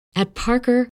At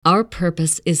Parker, our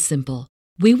purpose is simple.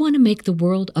 We want to make the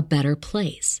world a better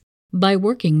place by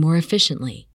working more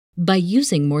efficiently, by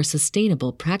using more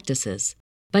sustainable practices,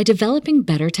 by developing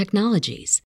better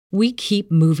technologies. We keep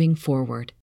moving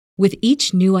forward. With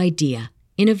each new idea,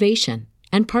 innovation,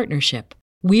 and partnership,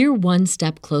 we're one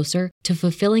step closer to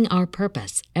fulfilling our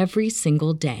purpose every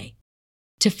single day.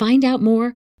 To find out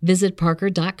more, visit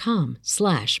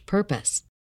parker.com/purpose.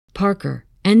 Parker,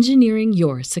 engineering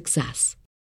your success.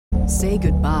 Say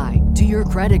goodbye to your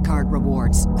credit card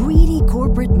rewards. Greedy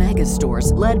corporate mega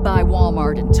stores, led by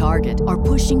Walmart and Target, are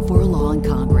pushing for a law in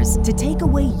Congress to take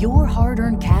away your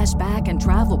hard-earned cash back and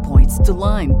travel points to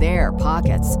line their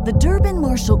pockets. The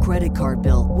Durbin-Marshall credit card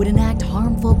bill would enact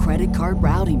harmful credit card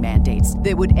routing mandates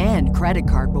that would end credit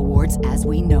card rewards as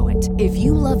we know it. If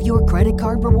you love your credit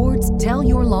card rewards, tell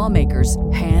your lawmakers,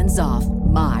 hands off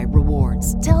my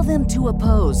rewards. Tell them to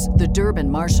oppose the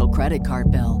Durbin-Marshall credit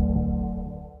card bill.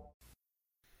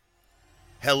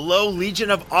 Hello, Legion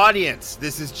of Audience.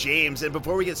 This is James, and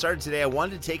before we get started today, I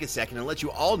wanted to take a second and let you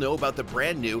all know about the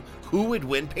brand new Who Would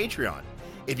Win Patreon.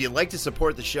 If you'd like to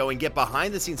support the show and get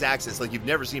behind-the-scenes access like you've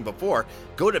never seen before,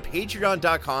 go to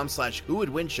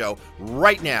patreon.com/whowouldwinshow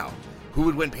right now. Who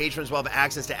Would Win patrons will have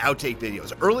access to outtake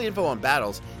videos, early info on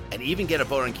battles, and even get a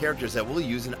vote on characters that we'll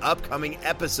use in upcoming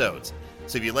episodes.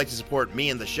 So if you'd like to support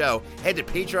me and the show, head to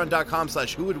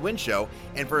patreon.com/whowouldwinshow,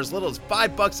 and for as little as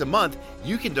 $5 a month,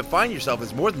 you can define yourself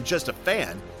as more than just a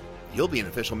fan. You'll be an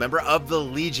official member of the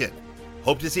Legion.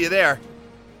 Hope to see you there.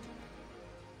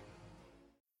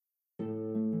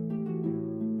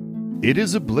 It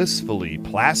is a blissfully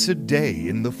placid day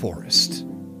in the forest.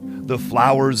 The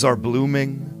flowers are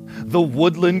blooming, the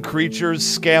woodland creatures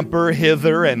scamper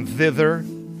hither and thither,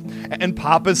 and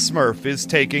Papa Smurf is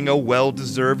taking a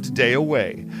well-deserved day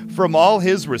away from all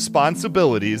his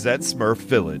responsibilities at Smurf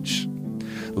Village.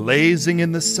 Lazing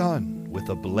in the sun with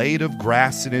a blade of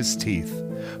grass in his teeth,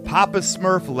 Papa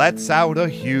Smurf lets out a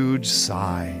huge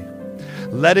sigh,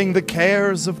 letting the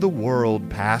cares of the world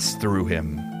pass through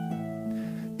him.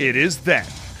 It is then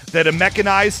that a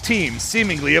mechanized team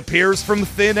seemingly appears from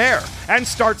thin air and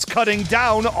starts cutting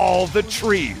down all the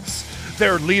trees.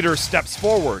 Their leader steps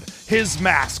forward, his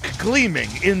mask gleaming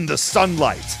in the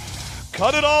sunlight.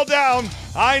 Cut it all down.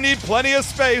 I need plenty of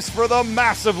space for the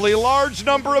massively large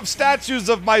number of statues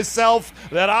of myself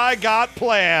that I got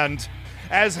planned.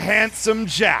 As Handsome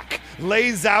Jack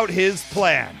lays out his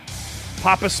plan,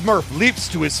 Papa Smurf leaps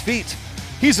to his feet.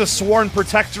 He's a sworn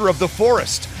protector of the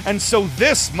forest, and so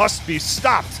this must be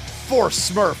stopped for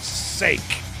Smurf's sake.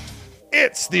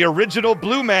 It's the original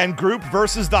Blue Man Group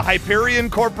versus the Hyperion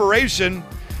Corporation.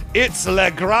 It's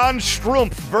Le Grand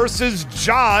Schtroumpf versus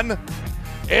John.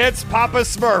 It's Papa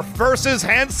Smurf versus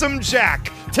Handsome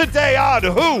Jack. Today on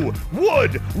Who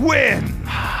Would Win?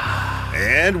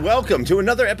 And welcome to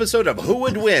another episode of Who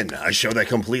Would Win, a show that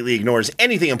completely ignores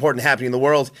anything important happening in the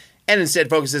world and instead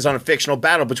focuses on a fictional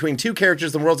battle between two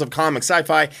characters in the worlds of comic,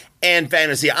 sci-fi, and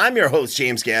fantasy. I'm your host,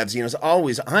 James Gabs, and as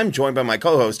always, I'm joined by my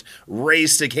co-host, Ray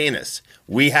Stacanis.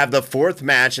 We have the fourth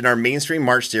match in our mainstream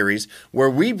March series, where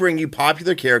we bring you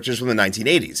popular characters from the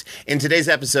 1980s. In today's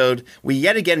episode, we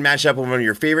yet again match up with one of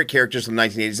your favorite characters from the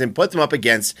 1980s and put them up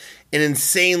against an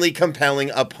insanely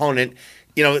compelling opponent.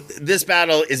 You know, this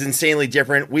battle is insanely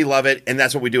different. We love it, and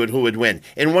that's what we do at Who Would Win.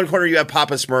 In one corner, you have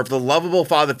Papa Smurf, the lovable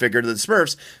father figure to the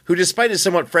Smurfs, who, despite his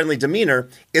somewhat friendly demeanor,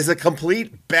 is a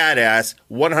complete badass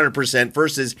 100%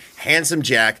 versus Handsome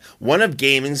Jack, one of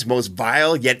gaming's most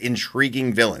vile yet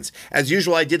intriguing villains. As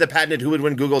usual, I did the patented Who Would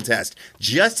Win Google test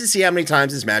just to see how many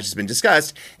times this match has been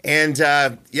discussed, and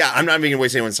I'm not even going to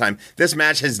waste anyone's time. This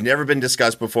match has never been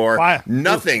discussed before. Wow.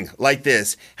 Nothing like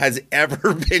this has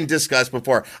ever been discussed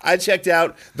before. I checked out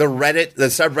the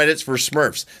subreddits for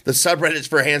Smurfs, the subreddits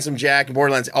for Handsome Jack and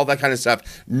Borderlands, all that kind of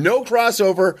stuff. No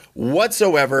crossover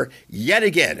whatsoever. Yet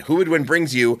again, Who Would Win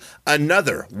brings you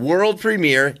another world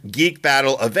premiere Geek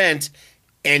Battle event,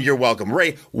 and you're welcome.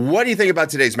 Ray, what do you think about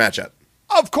today's matchup?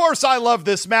 Of course I love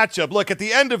this matchup. Look, at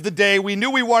the end of the day, we knew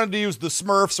we wanted to use the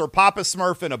Smurfs or Papa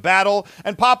Smurf in a battle,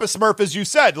 and Papa Smurf, as you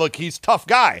said, look, he's a tough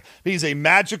guy. He's a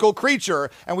magical creature,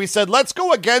 and we said, let's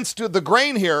go against the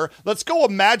grain here. Let's go a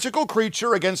magical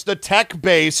creature against a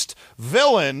tech-based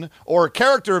villain or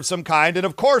character of some kind, and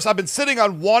of course, I've been sitting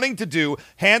on wanting to do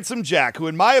Handsome Jack, who,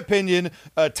 in my opinion,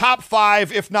 top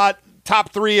 5, if not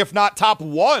top 3, if not top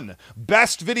 1,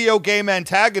 best video game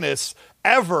antagonists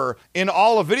ever in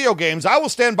all of video games. I will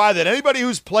stand by that. Anybody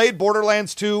who's played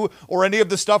Borderlands 2 or any of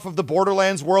the stuff of the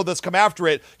Borderlands world that's come after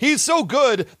it, he's so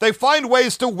good, they find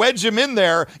ways to wedge him in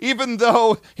there, even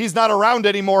though he's not around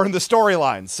anymore in the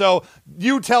storyline. So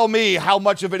you tell me how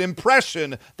much of an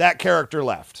impression that character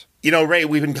left. Ray,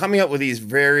 we've been coming up with these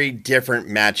very different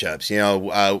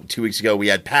matchups. 2 weeks ago we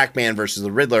had Pac-Man versus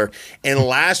the Riddler, and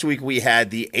last week we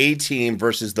had the A-Team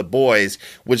versus the Boys,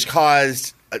 which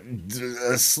caused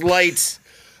a slight,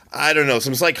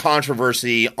 some slight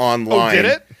controversy online. Oh, did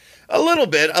it? A little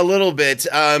bit.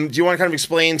 Do you want to kind of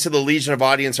explain to the Legion of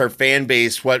audience, our fan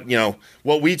base, what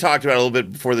we talked about a little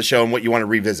bit before the show and what you want to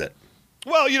revisit?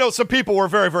 Well, some people were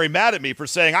very, very mad at me for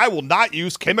saying I will not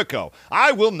use Kimiko.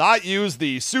 I will not use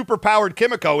the super-powered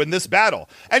Kimiko in this battle.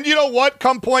 And you know what?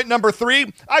 Come point number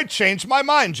 3, I changed my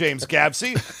mind, James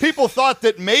Gavsey. People thought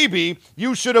that maybe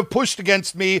you should have pushed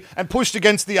against me and pushed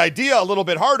against the idea a little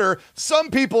bit harder.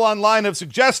 Some people online have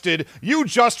suggested you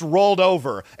just rolled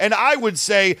over. And I would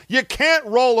say you can't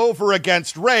roll over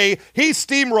against Ray. He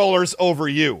steamrollers over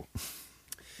you.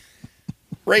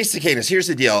 Ray Stacanis, here's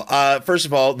the deal. First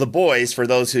of all, the Boys, for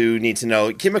those who need to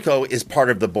know, Kimiko is part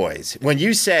of the Boys. When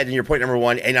you said in your point number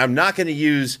 1, and I'm not going to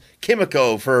use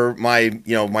Kimiko for my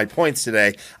points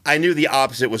today, I knew the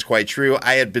opposite was quite true.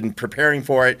 I had been preparing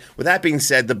for it. With that being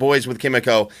said, the Boys with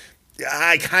Kimiko,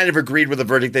 I kind of agreed with the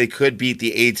verdict. They could beat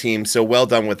the A-Team, so well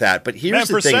done with that. But here's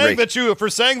the thing, Ray. For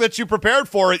saying that you prepared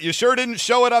for it, you sure didn't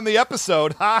show it on the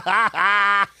episode. Ha ha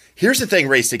ha. Here's the thing,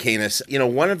 Ray Stacanis.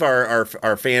 One of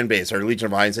our fan base, our Legion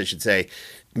of Audience, I should say,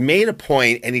 made a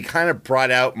point, and he kind of brought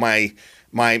out my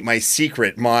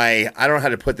secret, I don't know how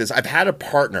to put this. I've had a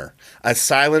partner, a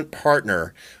silent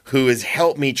partner, who has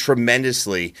helped me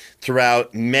tremendously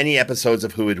throughout many episodes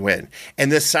of Who Would Win. And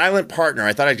this silent partner,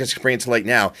 I thought I'd just bring it to light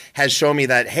now, has shown me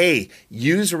that, hey,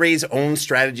 use Ray's own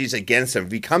strategies against him.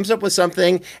 If he comes up with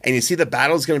something and you see the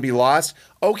battle's going to be lost,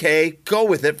 okay, go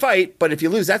with it, fight. But if you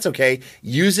lose, that's okay.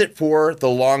 Use it for the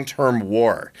long-term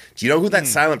war. Do you know who that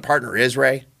silent partner is,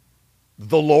 Ray?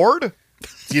 The Lord?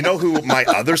 Do you know who my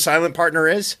other silent partner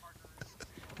is?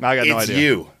 I got no idea. It's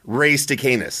you, Ray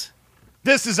Stacanis.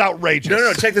 This is outrageous.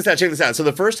 No, check this out. So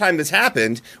the first time this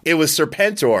happened, it was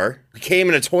Serpentor, who came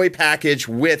in a toy package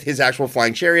with his actual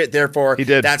flying chariot. Therefore, he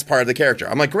did. That's part of the character.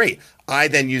 I'm like, great. I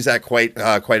then use that quite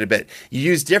a bit. You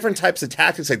use different types of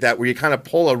tactics like that where you kind of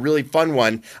pull a really fun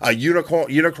one.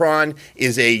 Unicron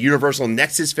is a universal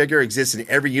Nexus figure, exists in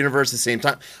every universe at the same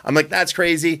time. I'm like, that's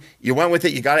crazy. You went with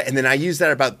it, you got it. And then I use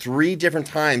that about 3 different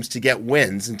times to get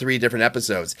wins in 3 different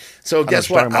episodes. So guess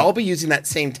what? I'll be using that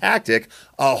same tactic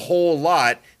a whole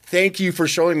lot. Thank you for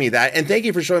showing me that. And thank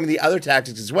you for showing me the other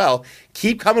tactics as well.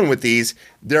 Keep coming with these.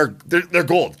 They're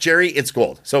gold. Jerry, it's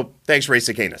gold. So thanks, Ray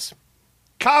Stacanis.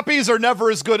 Copies are never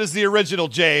as good as the original,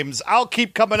 James. I'll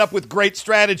keep coming up with great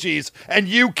strategies, and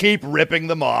you keep ripping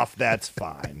them off. That's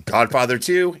fine. Godfather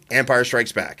 2, Empire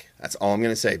Strikes Back. That's all I'm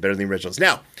going to say. Better than the originals.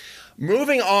 Now,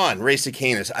 moving on, Ray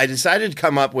Stacanis, I decided to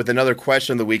come up with another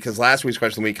question of the week because last week's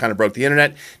question of the week kind of broke the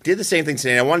internet. Did the same thing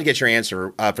today, and I wanted to get your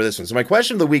answer for this one. So my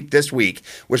question of the week this week,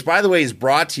 which, by the way, is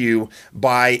brought to you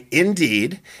by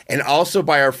Indeed and also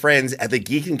by our friends at the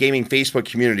Geek and Gaming Facebook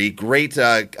community. Great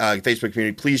Facebook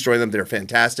community. Please join them. They're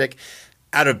fantastic.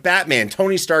 Out of Batman,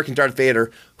 Tony Stark, and Darth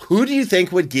Vader, who do you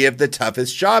think would give the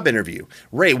toughest job interview?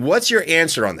 Ray, what's your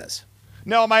answer on this?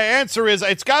 No, my answer is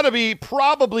it's got to be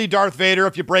probably Darth Vader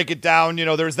if you break it down.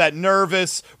 There's that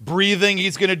nervous breathing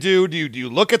he's going to do. Do you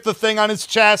look at the thing on his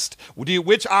chest?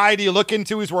 Which eye do you look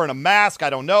into? He's wearing a mask.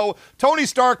 I don't know. Tony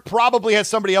Stark probably has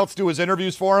somebody else do his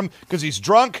interviews for him because he's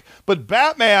drunk. But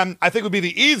Batman, I think, would be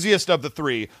the easiest of the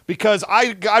 3 because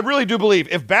I really do believe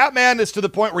if Batman is to the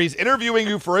point where he's interviewing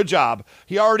you for a job,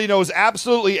 he already knows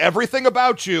absolutely everything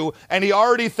about you and he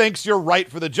already thinks you're right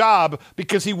for the job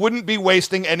because he wouldn't be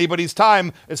wasting anybody's time,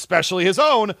 especially his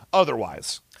own,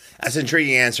 otherwise. That's an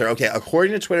intriguing answer. Okay,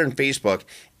 according to Twitter and Facebook,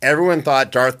 everyone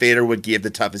thought Darth Vader would give the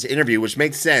toughest interview, which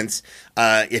makes sense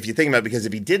if you think about it, because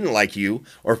if he didn't like you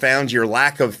or found your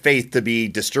lack of faith to be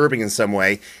disturbing in some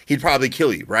way, he'd probably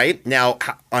kill you, right? Now,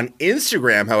 on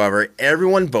Instagram, however,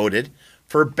 everyone voted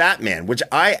for Batman, which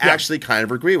I actually kind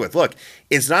of agree with. Look,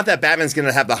 it's not that Batman's going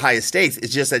to have the highest stakes.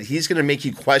 It's just that he's going to make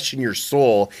you question your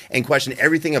soul and question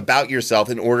everything about yourself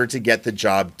in order to get the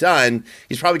job done.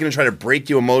 He's probably going to try to break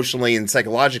you emotionally and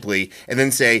psychologically and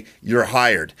then say, you're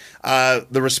hired.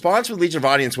 The response with Legion of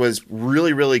Audience was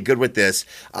really, really good with this.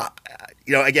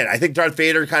 Again, I think Darth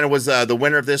Vader kind of was the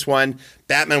winner of this one.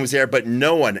 Batman was there, but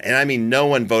no one, and I mean no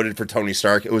one, voted for Tony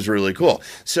Stark. It was really cool.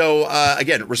 So,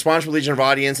 again, response from Legion of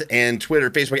Audience and Twitter,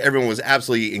 Facebook, everyone was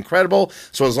absolutely incredible.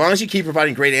 So as long as you keep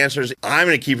providing great answers, I'm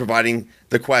going to keep providing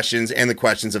the questions and the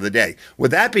questions of the day.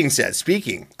 With that being said,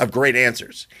 speaking of great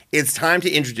answers, it's time to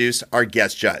introduce our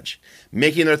guest judge.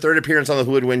 Making their 3rd appearance on the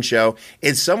Who Would Win show,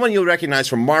 it's someone you'll recognize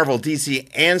from Marvel, DC,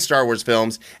 and Star Wars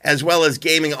films, as well as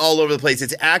gaming all over the place.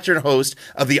 It's actor and host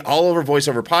of the All Over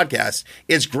Voiceover podcast.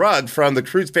 It's Grug from the the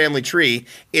Cruz family tree.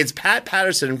 It's Pat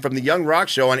Patterson from The Young Rock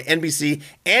Show on NBC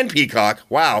and Peacock.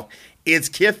 Wow. It's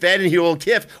Kif Van Huel.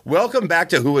 Kif, welcome back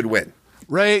to Who Would Win?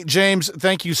 Ray, James,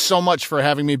 thank you so much for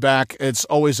having me back. It's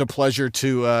always a pleasure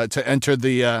to enter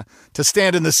to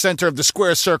stand in the center of the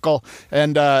square circle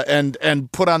and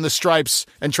put on the stripes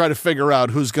and try to figure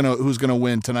out who's gonna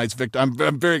win tonight's victor.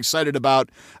 I'm very excited about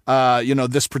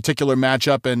this particular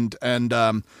matchup and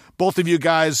both of you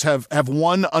guys have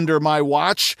won under my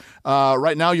watch.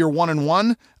 Right now, you're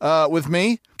 1-1 with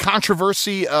me.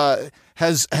 Controversy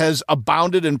has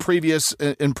abounded in previous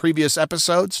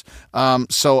episodes.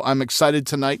 So I'm excited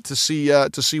tonight to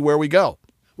see where we go.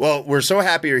 Well, we're so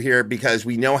happy you're here because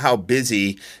we know how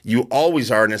busy you always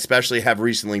are, and especially have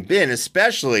recently been,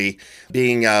 especially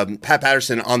being Pat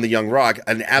Patterson on The Young Rock,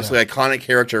 an absolutely iconic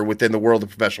character within the world of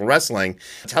professional wrestling.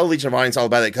 Tell the Legion of Audience all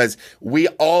about it, because we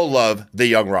all love The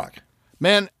Young Rock.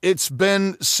 Man, it's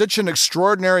been such an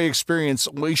extraordinary experience.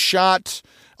 We shot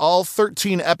all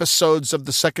 13 episodes of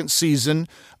the second season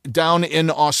down in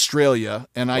Australia,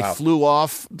 and I flew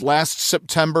off last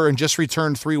September and just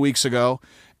returned 3 weeks ago.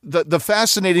 The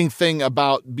fascinating thing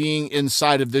about being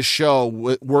inside of this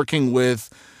show, working with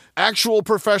actual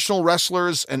professional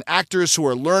wrestlers and actors who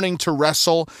are learning to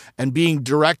wrestle and being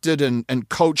directed and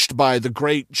coached by the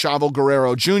great Chavo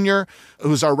Guerrero Jr.,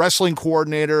 who's our wrestling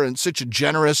coordinator and such a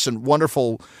generous and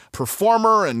wonderful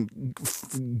performer and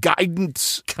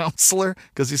guidance counselor,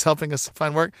 because he's helping us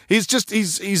find work.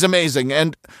 He's amazing.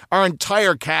 And our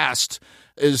entire cast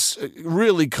is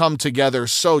really come together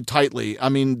so tightly. I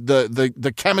mean,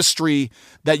 the chemistry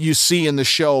that you see in the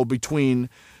show between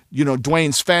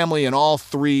Dwayne's family and all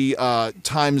three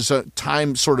time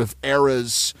sort of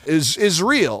eras is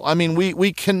real. I mean,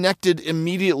 we connected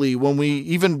immediately when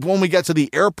we get to the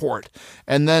airport,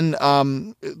 and then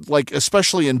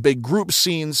especially in big group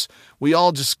scenes, we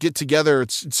all just get together.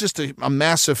 It's just a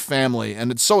massive family, and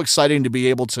it's so exciting to be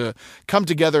able to come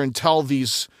together and tell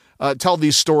these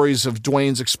stories of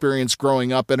Dwayne's experience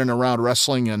growing up in and around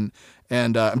wrestling,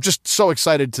 and I'm just so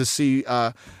excited to see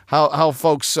how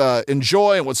folks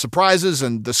enjoy and what surprises,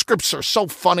 and the scripts are so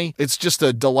funny. It's just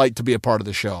a delight to be a part of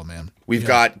the show, man. We've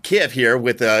got Kif here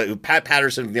with Pat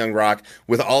Patterson of The Young Rock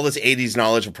with all this 80s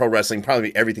knowledge of pro wrestling,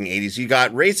 probably everything 80s. You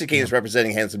got Ray Cicadas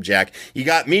representing Handsome Jack. You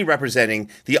got me representing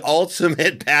the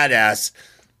ultimate badass,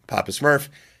 Papa Smurf.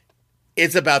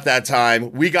 It's about that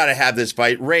time. We got to have this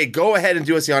fight. Ray, go ahead and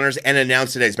do us the honors and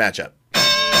announce today's matchup.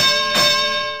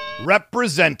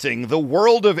 Representing the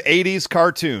world of 80s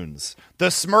cartoons, the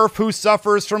Smurf who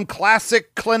suffers from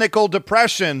classic clinical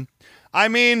depression. I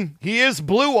mean, he is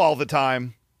blue all the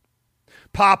time.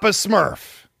 Papa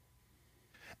Smurf.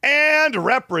 And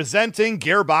representing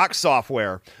Gearbox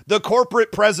Software, the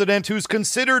corporate president who's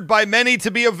considered by many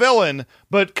to be a villain,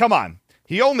 but come on,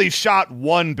 he only shot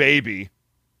one baby.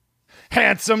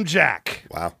 Handsome Jack.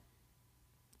 Wow.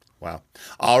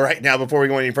 All right, now before we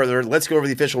go any further, let's go over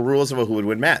the official rules of a Who Would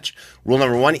Win match. Rule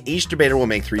number 1, each debater will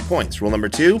make 3 points. Rule number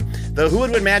 2, the Who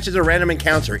Would Win match is a random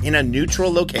encounter in a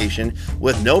neutral location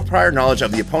with no prior knowledge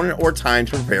of the opponent or time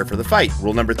to prepare for the fight.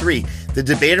 Rule number 3, the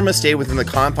debater must stay within the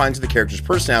confines of the character's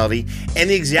personality, and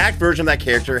the exact version of that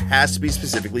character has to be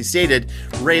specifically stated.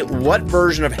 Ray, what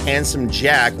version of Handsome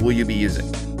Jack will you be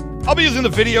using? I'll be using the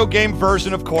video game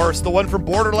version, of course, the one from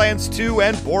Borderlands 2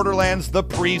 and Borderlands the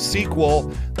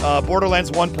pre-sequel, Borderlands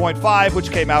 1.5,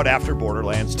 which came out after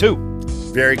Borderlands 2.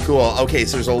 Very cool. Okay,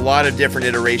 so there's a lot of different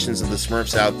iterations of the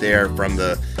Smurfs out there from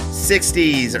the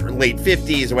 60s or late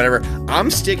 50s or whatever. I'm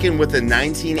sticking with the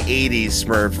 1980s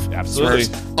Smurfs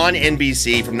on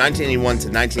NBC from 1981 to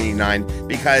 1989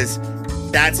 because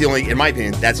that's the only, in my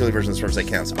opinion, that's the only version of the Smurfs that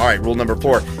counts. All right, rule number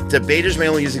 4. Debaters may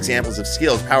only use examples of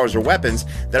skills, powers, or weapons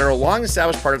that are a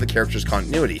long-established part of the character's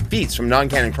continuity. Feats from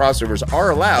non-canon crossovers are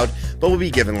allowed, but will be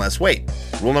given less weight.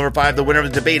 Rule number 5. The winner of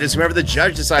the debate is whoever the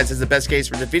judge decides has the best case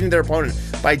for defeating their opponent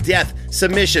by death,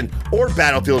 submission, or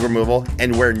battlefield removal,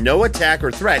 and where no attack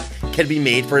or threat can be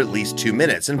made for at least 2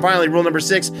 minutes. And finally, rule number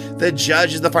 6. The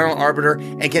judge is the final arbiter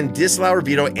and can disallow or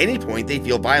veto any point they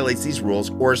feel violates these rules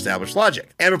or established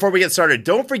logic. And before we get started,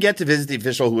 don't forget to visit the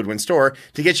official Who Would Win store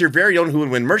to get your very own Who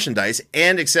Would Win merchandise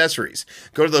and accessories.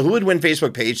 Go to the Who Would Win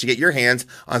Facebook page to get your hands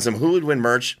on some Who Would Win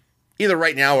merch, either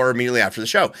right now or immediately after the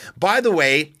show. By the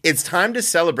way, it's time to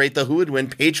celebrate the Who Would Win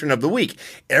Patron of the Week.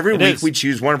 Every week we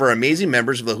choose one of our amazing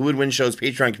members of the Who Would Win Show's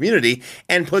Patreon community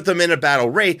and put them in a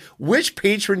battle. Ray, which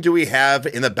patron do we have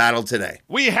in the battle today?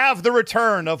 We have the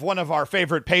return of one of our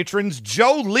favorite patrons,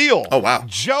 Joe Leal. Oh, wow.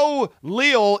 Joe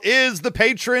Leal is the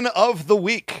patron of the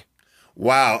week.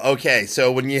 Wow. Okay.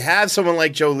 So when you have someone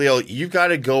like Joe Leal, you've got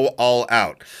to go all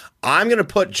out. I'm going to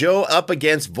put Joe up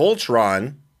against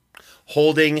Voltron,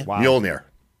 holding Mjolnir.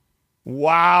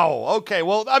 Wow. Okay.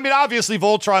 Well, I mean, obviously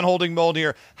Voltron holding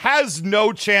Mjolnir has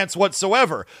no chance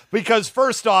whatsoever because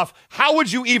first off, how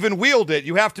would you even wield it?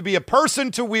 You have to be a person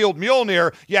to wield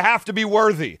Mjolnir. You have to be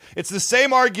worthy. It's the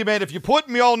same argument if you put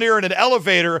Mjolnir in an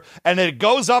elevator and it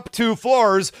goes up 2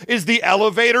 floors, is the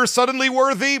elevator suddenly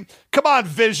worthy? Come on,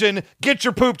 Vision, get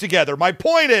your poop together. My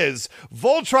point is,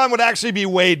 Voltron would actually be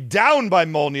weighed down by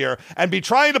Mjolnir and be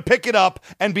trying to pick it up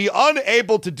and be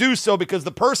unable to do so because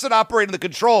the person operating the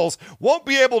controls won't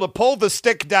be able to pull the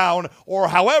stick down or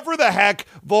however the heck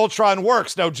Voltron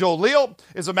works. Now, Joleel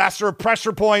is a master of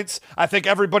pressure points. I think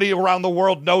everybody around the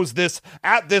world knows this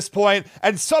at this point.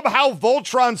 And somehow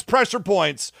Voltron's pressure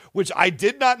points, which I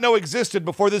did not know existed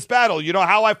before this battle. You know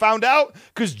how I found out?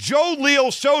 Because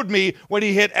Joleel showed me when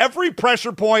he hit every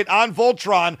pressure point on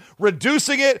Voltron,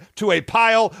 reducing it to a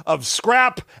pile of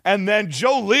scrap. And then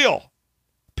Joleel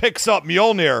picks up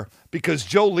Mjolnir because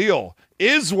Joleel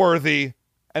is worthy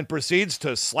and proceeds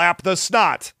to slap the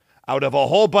snot out of a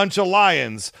whole bunch of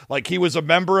lions like he was a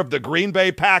member of the Green Bay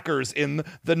Packers in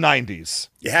the 90s.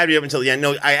 You had me up until the end.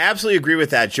 No, I absolutely agree with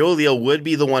that. Joleel would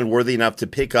be the one worthy enough to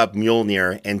pick up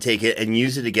Mjolnir and take it and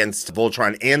use it against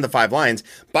Voltron and the 5 lions.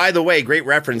 By the way, great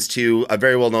reference to a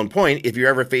very well-known point. If you're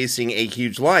ever facing a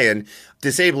huge lion,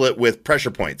 disable it with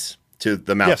pressure points to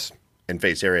the mouth. Yes. And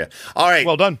face area. All right.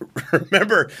 Well done.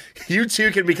 Remember, you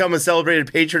too can become a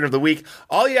celebrated patron of the week.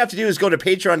 All you have to do is go to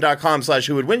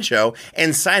patreon.com/whowouldwinshow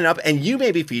and sign up, and you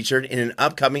may be featured in an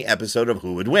upcoming episode of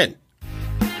Who Would Win.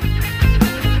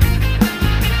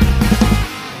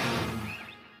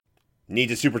 Need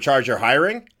to supercharge your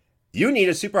hiring? You need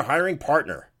a super hiring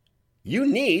partner. You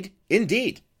need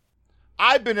Indeed.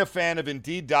 I've been a fan of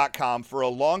Indeed.com for a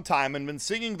long time and been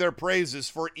singing their praises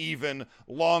for even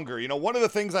longer. You know, one of the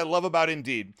things I love about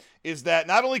Indeed is that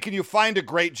not only can you find a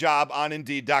great job on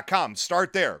Indeed.com,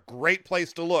 start there, great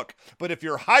place to look, but if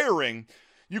you're hiring,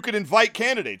 you can invite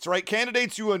candidates, right?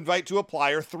 Candidates you invite to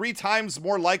apply are 3 times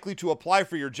more likely to apply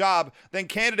for your job than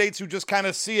candidates who just kind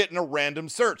of see it in a random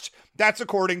search. That's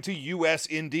according to US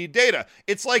Indeed data.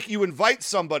 It's like you invite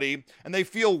somebody and they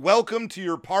feel welcome to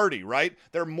your party, right?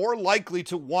 They're more likely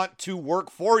to want to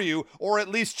work for you or at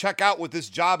least check out what this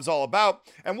job's all about.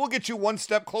 And we'll get you one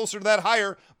step closer to that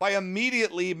hire by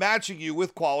immediately matching you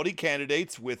with quality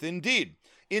candidates with Indeed.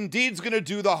 Indeed's going to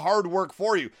do the hard work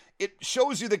for you. It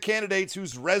shows you the candidates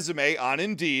whose resume on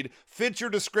Indeed fits your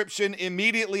description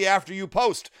immediately after you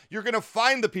post. You're going to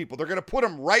find the people. They're going to put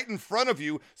them right in front of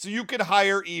you so you can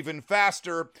hire even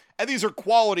faster. And these are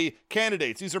quality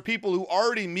candidates. These are people who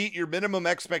already meet your minimum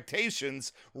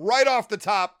expectations right off the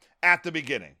top at the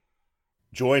beginning.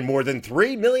 Join more than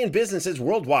 3 million businesses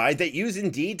worldwide that use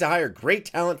Indeed to hire great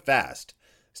talent fast.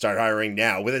 Start hiring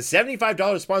now with a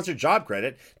 $75 sponsored job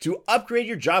credit to upgrade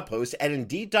your job post at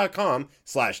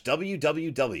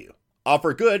Indeed.com/WWW.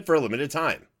 Offer good for a limited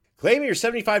time. Claim your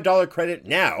 $75 credit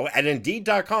now at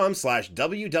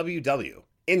Indeed.com/WWW.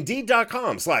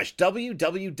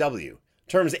 Indeed.com/WWW.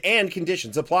 Terms and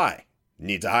conditions apply.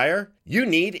 Need to hire? You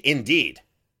need Indeed.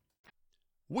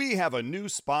 We have a new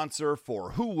sponsor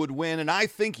for Who Would Win, and I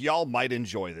think y'all might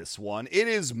enjoy this one. It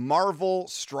is Marvel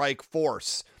Strike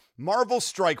Force. Marvel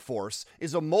Strike Force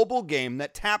is a mobile game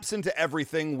that taps into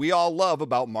everything we all love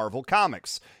about Marvel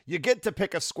Comics. You get to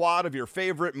pick a squad of your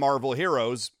favorite Marvel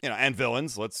heroes, and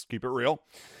villains, let's keep it real,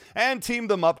 and team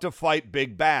them up to fight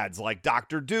big bads like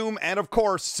Doctor Doom and, of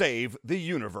course, save the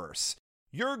universe.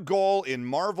 Your goal in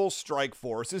Marvel Strike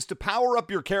Force is to power up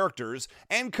your characters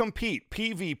and compete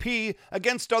PvP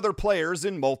against other players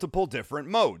in multiple different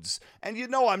modes. And you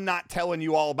know I'm not telling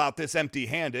you all about this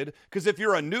empty-handed, because if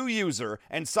you're a new user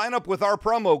and sign up with our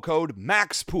promo code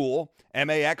MAXPOOL,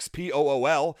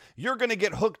 MAXPOOL, you're going to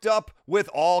get hooked up with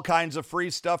all kinds of free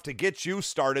stuff to get you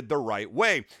started the right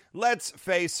way. Let's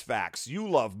face facts. You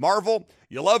love Marvel,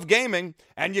 you love gaming,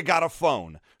 and you got a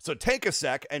phone. So take a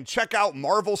sec and check out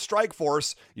Marvel Strike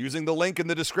Force using the link in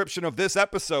the description of this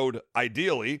episode,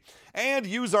 ideally, and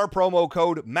use our promo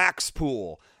code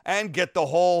MAXPOOL and get the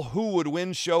whole Who Would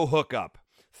Win show hookup.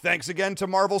 Thanks again to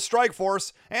Marvel Strike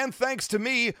Force, and thanks to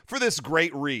me for this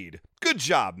great read. Good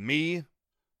job, me.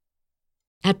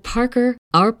 At Parker,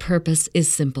 our purpose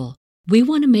is simple. We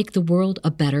want to make the world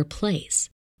a better place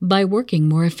by working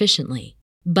more efficiently,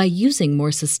 by using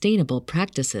more sustainable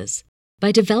practices,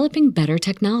 by developing better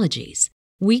technologies.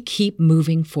 We keep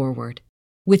moving forward.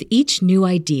 With each new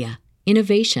idea,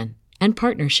 innovation, and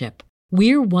partnership,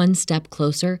 we're one step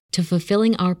closer to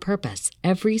fulfilling our purpose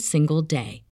every single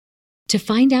day. To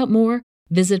find out more,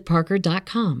 visit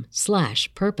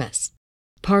parker.com/purpose.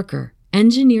 Parker,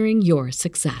 engineering your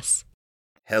success.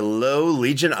 Hello,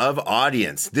 Legion of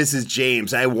Audience. This is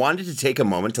James. I wanted to take a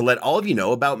moment to let all of you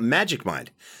know about Magic Mind.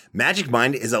 Magic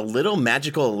Mind is a little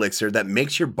magical elixir that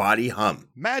makes your body hum.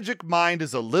 Magic Mind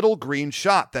is a little green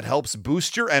shot that helps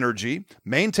boost your energy,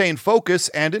 maintain focus,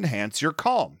 and enhance your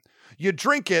calm. You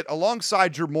drink it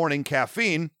alongside your morning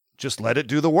caffeine. Just let it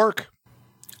do the work.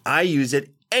 I use it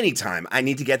anytime I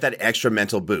need to get that extra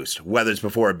mental boost, whether it's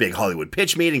before a big Hollywood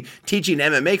pitch meeting, teaching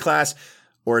an MMA class,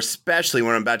 or especially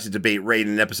when I'm about to debate Raid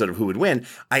in an episode of Who Would Win.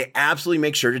 I absolutely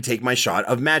make sure to take my shot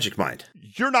of Magic Mind.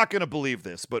 You're not going to believe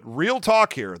this, but real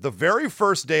talk here. The very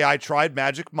first day I tried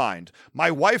Magic Mind, my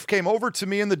wife came over to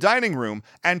me in the dining room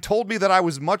and told me that I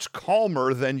was much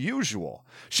calmer than usual.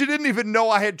 She didn't even know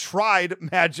I had tried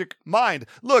Magic Mind.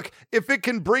 Look, if it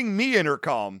can bring me inner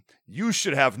calm, you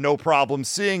should have no problem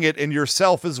seeing it in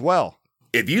yourself as well.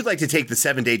 If you'd like to take the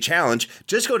 7-day challenge,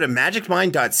 just go to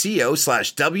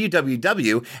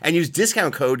magicmind.co/www and use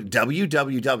discount code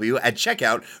WWW at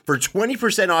checkout for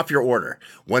 20% off your order.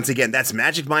 Once again, that's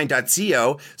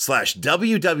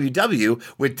magicmind.co/www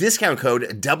with discount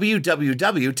code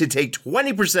WWW to take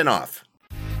 20% off.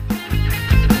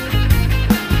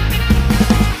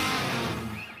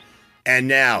 And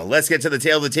now, let's get to the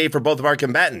tail of the tape for both of our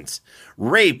combatants.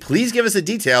 Ray, please give us the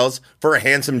details for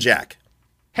Handsome Jack.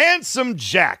 Handsome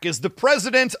Jack is the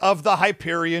president of the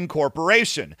Hyperion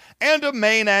Corporation and a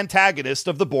main antagonist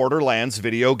of the Borderlands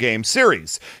video game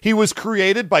series. He was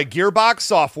created by Gearbox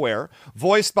Software,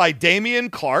 voiced by Damian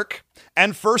Clark,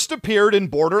 and first appeared in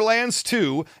Borderlands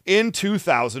 2 in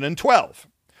 2012.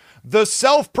 The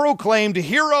self-proclaimed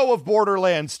hero of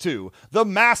Borderlands 2, the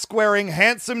mask-wearing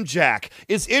Handsome Jack,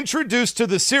 is introduced to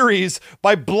the series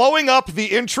by blowing up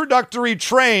the introductory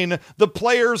train the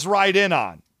players ride in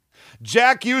on.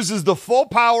 Jack uses the full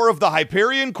power of the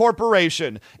Hyperion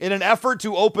Corporation in an effort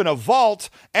to open a vault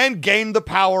and gain the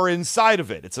power inside of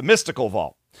it. It's a mystical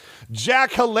vault.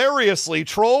 Jack hilariously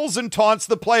trolls and taunts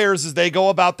the players as they go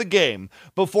about the game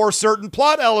before certain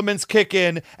plot elements kick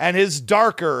in and his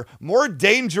darker, more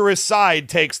dangerous side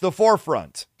takes the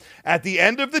forefront. At the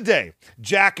end of the day,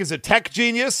 Jack is a tech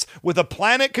genius with a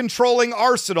planet-controlling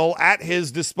arsenal at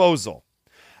his disposal.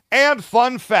 And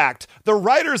fun fact, the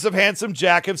writers of Handsome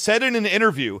Jack have said in an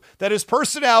interview that his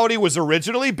personality was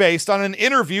originally based on an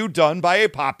interview done by a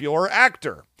popular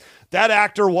actor. That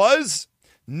actor was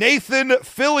Nathan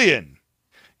Fillion.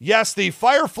 Yes, the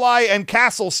Firefly and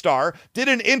Castle star did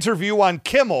an interview on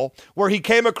Kimmel where he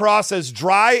came across as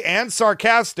dry and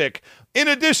sarcastic, in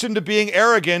addition to being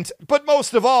arrogant, but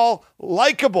most of all,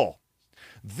 likable.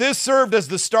 This served as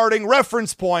the starting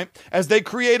reference point as they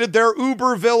created their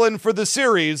uber villain for the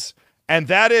series, and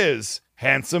that is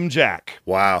Handsome Jack.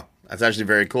 Wow, that's actually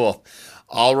very cool.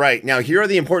 All right, now here are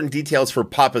the important details for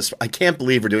Papa Smurf. I can't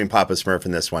believe we're doing Papa Smurf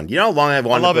in this one. You know how long I've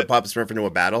wanted to put Papa Smurf into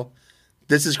a battle?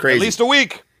 This is crazy. At least a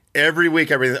week. Every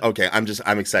week, everything. Okay, I'm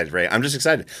excited, Ray. I'm just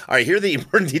excited. All right, here are the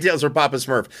important details for Papa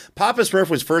Smurf. Papa Smurf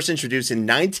was first introduced in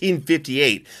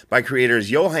 1958 by creators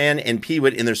Johann and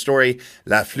Peewit in their story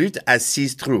La Flûte à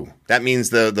six trous. That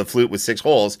means the flute with 6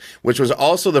 holes, which was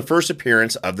also the first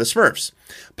appearance of the Smurfs.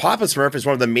 Papa Smurf is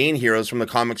one of the main heroes from the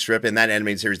comic strip in that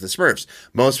animated series, The Smurfs.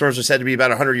 Most Smurfs are said to be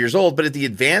about 100 years old, but at the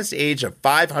advanced age of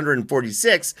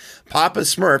 546, Papa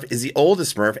Smurf is the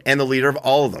oldest Smurf and the leader of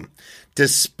all of them.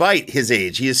 Despite his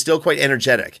age, he is still quite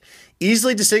energetic.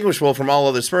 Easily distinguishable from all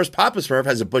other Smurfs, Papa Smurf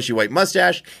has a bushy white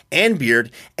mustache and beard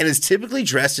and is typically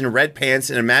dressed in red pants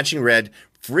and a matching red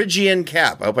Phrygian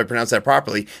cap. I hope I pronounced that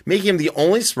properly, making him the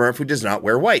only Smurf who does not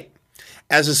wear white.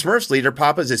 As a Smurfs leader,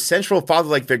 Papa is a central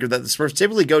father-like figure that the Smurfs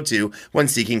typically go to when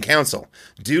seeking counsel.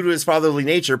 Due to his fatherly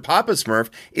nature, Papa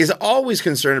Smurf is always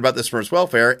concerned about the Smurfs'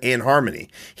 welfare and harmony.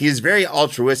 He is very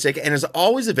altruistic and is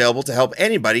always available to help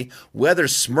anybody, whether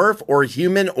Smurf or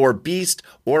human or beast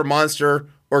or monster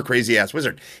or crazy-ass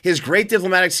wizard. His great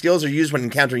diplomatic skills are used when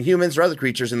encountering humans or other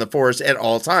creatures in the forest at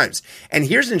all times. And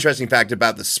here's an interesting fact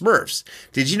about the Smurfs.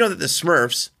 Did you know that the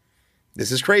Smurfs,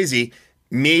 this is crazy,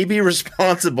 may be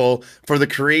responsible for the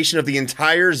creation of the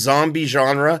entire zombie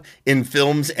genre in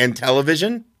films and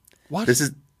television? What? This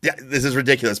is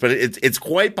ridiculous, but it's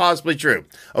quite possibly true.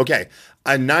 Okay,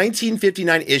 a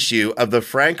 1959 issue of the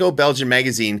Franco-Belgian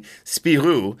magazine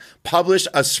Spirou published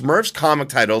a Smurfs comic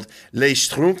titled Les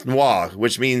Schtroumpfs Noirs,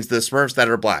 which means the Smurfs that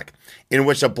are black, in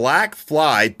which a black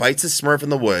fly bites a Smurf in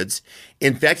the woods,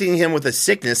 infecting him with a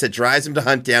sickness that drives him to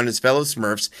hunt down his fellow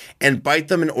Smurfs and bite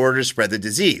them in order to spread the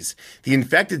disease. The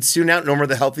infected soon outnumber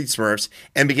the healthy Smurfs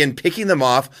and begin picking them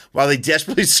off while they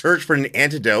desperately search for an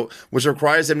antidote, which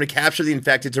requires them to capture the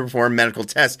infected to perform medical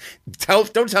tests.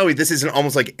 Don't tell me this isn't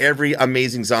almost like every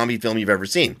amazing zombie film you've ever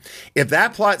seen. If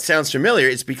that plot sounds familiar,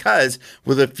 it's because,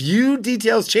 with a few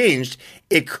details changed,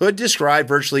 It could describe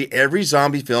virtually every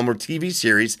zombie film or TV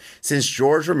series since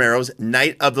George Romero's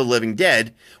Night of the Living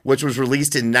Dead, which was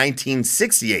released in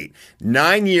 1968,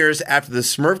 9 years after the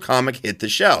Smurf comic hit the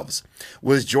shelves.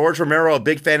 Was George Romero a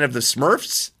big fan of the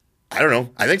Smurfs? I don't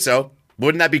know. I think so.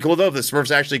 Wouldn't that be cool, though, if the Smurfs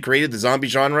actually created the zombie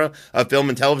genre of film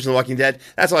and television, The Walking Dead?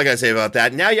 That's all I got to say about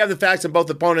that. Now you have the facts of both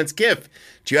opponents. Kif,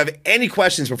 do you have any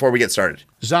questions before we get started?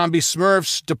 Zombie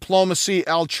Smurfs, diplomacy,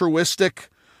 altruistic,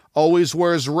 always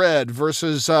wears red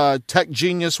versus tech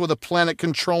genius with a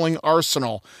planet-controlling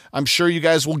arsenal. I'm sure you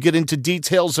guys will get into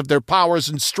details of their powers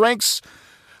and strengths.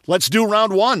 Let's do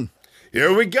round one.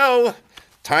 Here we go.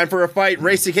 Time for a fight.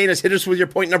 Ray Cicanas, hit us with your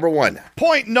point number one.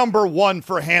 Point number one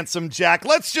for Handsome Jack.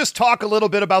 Let's just talk a little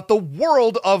bit about the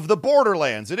world of the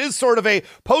Borderlands. It is sort of a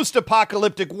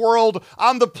post-apocalyptic world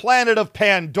on the planet of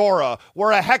Pandora, where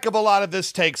a heck of a lot of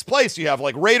this takes place. You have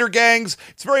like raider gangs.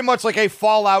 It's very much like a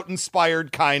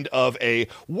Fallout-inspired kind of a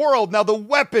world. Now, the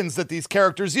weapons that these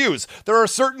characters use, there are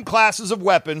certain classes of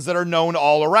weapons that are known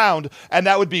all around, and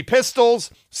that would be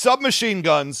pistols, submachine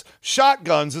guns,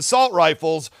 shotguns, assault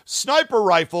rifles,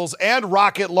 sniper rifles, and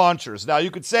rocket launchers. Now,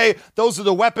 you could say those are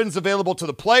the weapons available to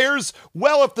the players.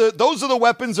 Well, if those are the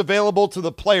weapons available to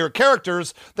the player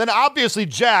characters, then obviously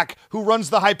Jack, who runs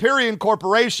the Hyperion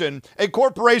Corporation, a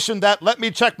corporation that, let me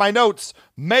check my notes,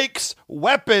 makes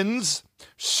weapons,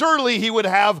 surely he would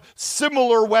have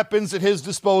similar weapons at his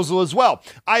disposal as well.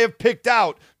 I have picked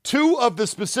out two of the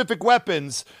specific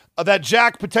weapons that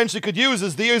Jack potentially could use,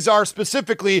 as these are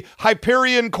specifically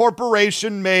Hyperion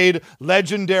Corporation-made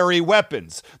legendary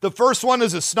weapons. The first one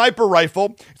is a sniper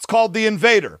rifle. It's called the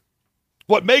Invader.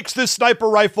 What makes this sniper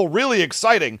rifle really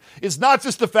exciting is not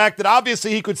just the fact that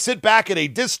obviously he could sit back at a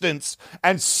distance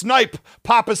and snipe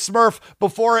Papa Smurf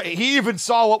before he even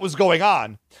saw what was going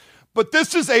on, but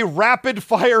this is a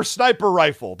rapid-fire sniper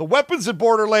rifle. The weapons in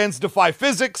Borderlands defy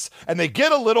physics, and they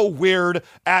get a little weird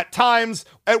at times,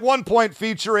 at one point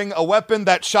featuring a weapon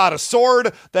that shot a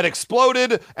sword that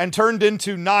exploded and turned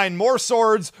into 9 more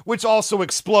swords, which also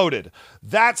exploded.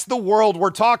 That's the world we're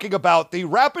talking about. The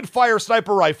rapid-fire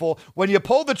sniper rifle, when you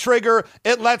pull the trigger,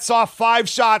 it lets off 5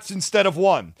 shots instead of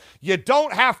 1. You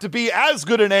don't have to be as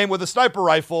good an aim with a sniper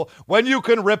rifle when you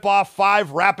can rip off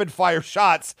 5 rapid-fire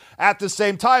shots at the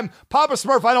same time. Papa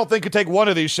Smurf, I don't think, could take 1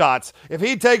 of these shots. If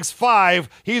he takes 5,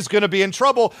 he's going to be in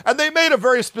trouble. And they made a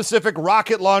very specific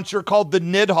rocket launcher called the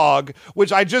Nidhogg,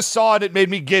 which I just saw and it made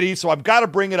me giddy, so I've got to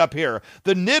bring it up here.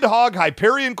 The Nidhogg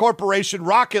Hyperion Corporation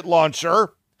rocket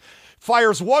launcher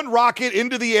fires 1 rocket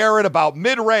into the air at about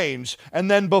mid-range, and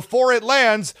then before it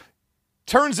lands,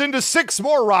 turns into 6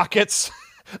 more rockets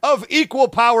of equal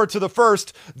power to the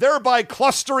first, thereby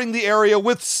clustering the area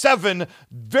with 7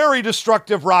 very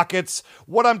destructive rockets.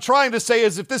 What I'm trying to say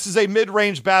is, if this is a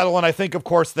mid-range battle, and I think, of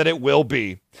course, that it will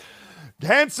be,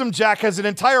 Handsome Jack has an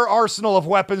entire arsenal of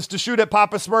weapons to shoot at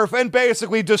Papa Smurf and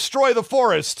basically destroy the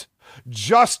forest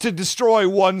just to destroy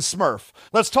 1 Smurf.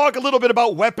 Let's talk a little bit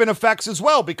about weapon effects as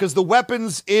well, because the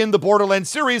weapons in the Borderlands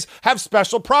series have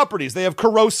special properties. They have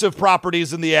corrosive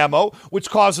properties in the ammo, which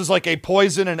causes like a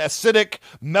poison and acidic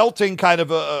melting kind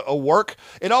of a work.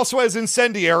 It also has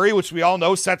incendiary, which we all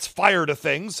know sets fire to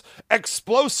things.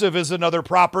 Explosive is another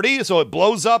property, so it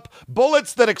blows up.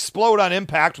 Bullets that explode on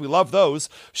impact, we love those.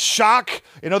 Shock,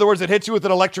 in other words, it hits you with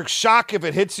an electric shock if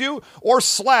it hits you. Or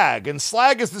slag, and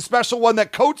slag is the special one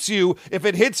that coats you if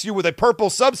it hits you with a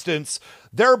purple substance,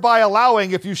 thereby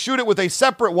allowing, if you shoot it with a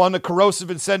separate one, a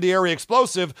corrosive, incendiary,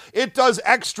 explosive, it does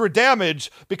extra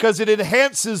damage because it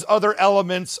enhances other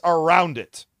elements around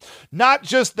it. Not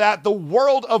just that, the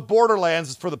world of Borderlands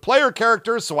is for the player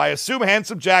characters, so I assume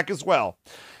Handsome Jack as well,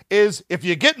 is if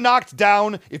you get knocked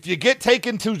down, if you get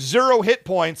taken to 0 hit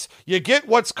points, you get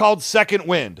what's called second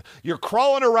wind. You're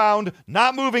crawling around,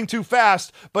 not moving too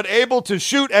fast, but able to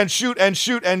shoot and shoot and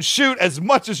shoot and shoot as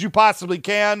much as you possibly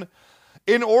can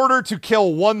in order to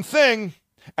kill one thing,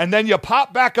 and then you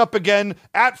pop back up again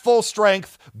at full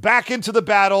strength, back into the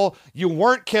battle. You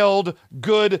weren't killed.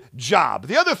 Good job.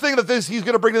 The other thing that he's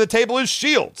going to bring to the table is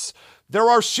shields. There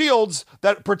are shields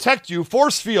that protect you,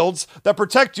 force fields that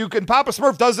protect you, and Papa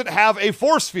Smurf doesn't have a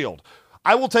force field.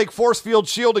 I will take force field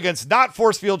shield against not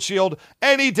force field shield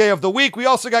any day of the week. We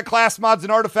also got class mods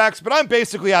and artifacts, but I'm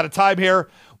basically out of time here.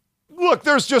 Look,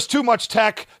 there's just too much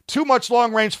tech, too much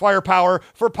long-range firepower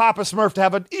for Papa Smurf to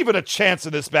have even a chance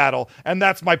in this battle, and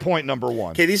that's my point number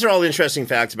 1. Okay, these are all the interesting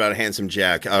facts about Handsome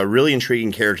Jack. A really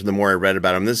intriguing character the more I read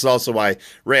about him. This is also why,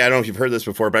 Ray, I don't know if you've heard this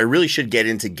before, but I really should get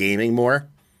into gaming more.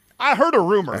 I heard a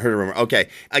rumor. Okay.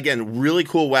 Again, really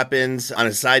cool weapons. On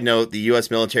a side note, the U.S.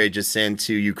 military just sent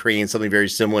to Ukraine something very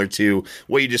similar to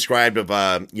what you described of,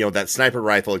 that sniper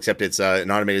rifle, except it's an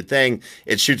automated thing.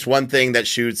 It shoots one thing that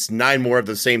shoots 9 more of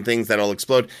the same things that'll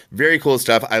explode. Very cool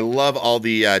stuff. I love all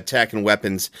the tech and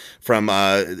weapons from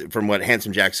what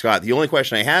Handsome Jack Scott. The only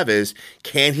question I have is,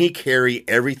 can he carry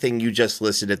everything you just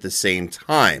listed at the same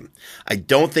time? I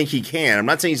don't think he can. I'm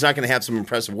not saying he's not going to have some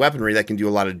impressive weaponry that can do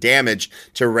a lot of damage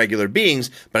to regular beings,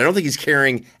 but I don't think he's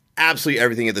carrying absolutely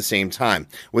everything at the same time.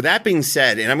 With that being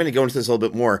said, and I'm going to go into this a little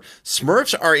bit more,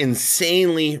 Smurfs are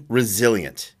insanely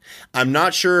resilient. I'm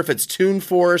not sure if it's Toon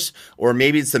Force or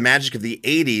maybe it's the magic of the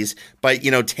 80s, but,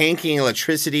 tanking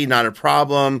electricity, not a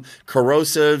problem.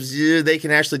 Corrosives, they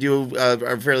can actually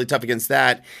are fairly tough against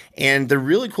that. And the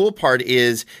really cool part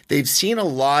is they've seen a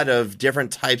lot of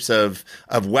different types of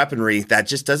weaponry that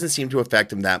just doesn't seem to affect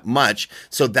them that much.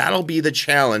 So that'll be the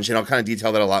challenge, and I'll kind of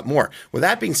detail that a lot more. With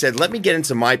that being said, let me get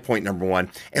into my point number 1,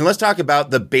 and let's talk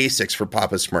about the basics for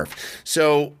Papa Smurf.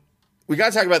 So we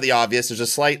got to talk about the obvious. There's a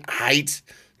slight height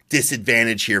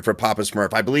disadvantage here for Papa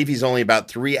Smurf. I believe he's only about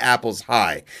 3 apples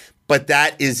high, but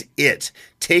that is it.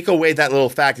 Take away that little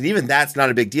fact, and even that's not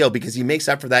a big deal because he makes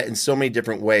up for that in so many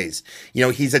different ways.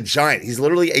 He's a giant. He's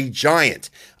literally a giant.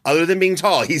 Other than being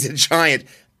tall, he's a giant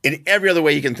in every other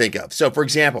way you can think of. So, for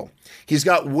example, he's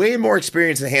got way more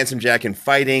experience than Handsome Jack in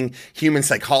fighting, human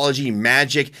psychology,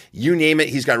 magic, you name it.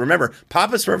 He's got, remember,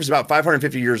 Papa Smurf is about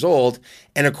 550 years old.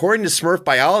 And according to Smurf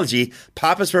biology,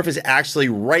 Papa Smurf is actually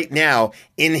right now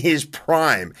in his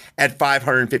prime at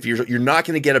 550 years old. You're not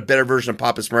going to get a better version of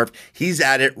Papa Smurf. He's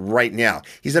at it right now.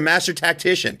 He's a master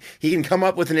tactician. He can come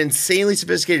up with an insanely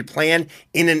sophisticated plan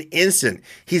in an instant.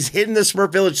 He's hidden the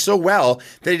Smurf village so well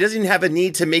that he doesn't even have a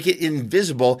need to make it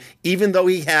invisible, even though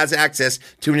he has access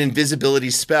to an invisibility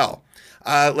spell.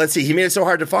 Let's see. He made it so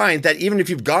hard to find that even if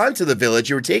you've gone to the village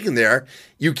you were taken there,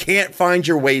 you can't find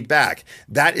your way back.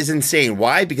 That is insane.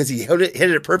 Why? Because he hit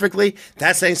it perfectly.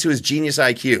 That's thanks to his genius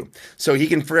IQ. So he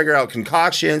can figure out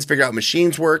concoctions, figure out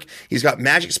machines work. He's got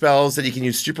magic spells that he can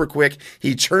use super quick.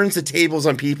 He turns the tables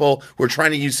on people who are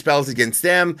trying to use spells against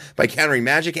them by countering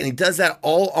magic. And he does that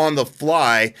all on the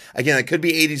fly. Again, it could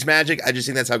be 80s magic. I just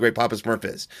think that's how great Papa Smurf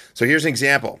is. So here's an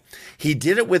example. He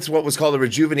did it with what was called a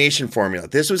rejuvenation formula.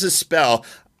 This was a spell.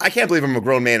 I can't believe I'm a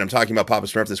grown man. I'm talking about Papa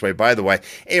Smurf this way, by the way.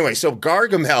 Anyway, so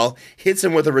Gargamel hits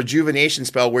him with a rejuvenation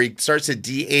spell where he starts to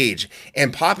de-age.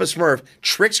 And Papa Smurf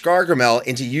tricks Gargamel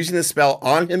into using the spell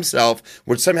on himself,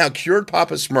 which somehow cured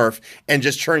Papa Smurf and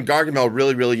just turned Gargamel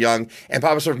really, really young. And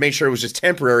Papa Smurf made sure it was just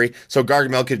temporary so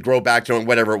Gargamel could grow back to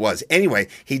whatever it was. Anyway,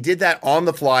 he did that on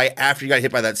the fly after he got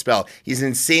hit by that spell. He's an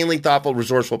insanely thoughtful,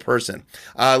 resourceful person.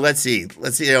 Let's see.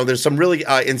 There's some really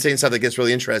insane stuff that gets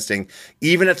really interesting.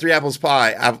 Even at 3 apples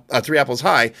high,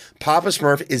 Papa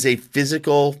Smurf is a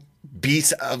physical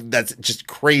beast that's just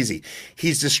crazy.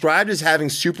 He's described as having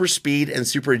super speed and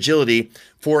super agility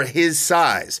for his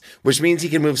size, which means he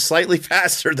can move slightly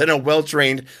faster than a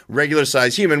well-trained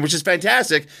regular-sized human, which is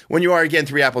fantastic when you are, again,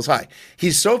 3 apples high.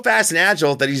 He's so fast and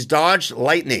agile that he's dodged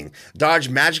lightning, dodged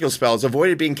magical spells,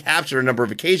 avoided being captured a number of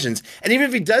occasions, and even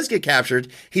if he does get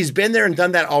captured, he's been there and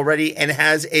done that already and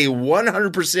has a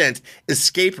 100%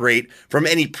 escape rate from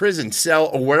any prison, cell,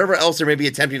 or whatever else there may be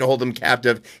attempting to hold him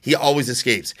captive. He always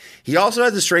escapes. He also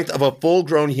has the strength of a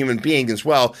full-grown human being as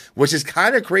well, which is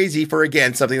kind of crazy for,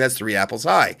 again, something that's 3 apples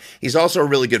high. He's also a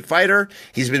really good fighter.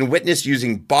 He's been witnessed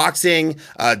using boxing,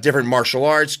 different martial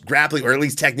arts, grappling, or at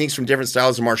least techniques from different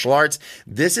styles of martial arts.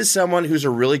 This is someone who's a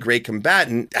really great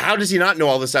combatant. How does he not know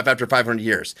all this stuff after 500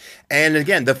 years? And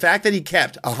again, the fact that he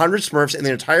kept 100 Smurfs and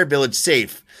the entire village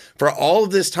safe for all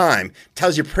of this time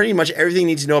tells you pretty much everything you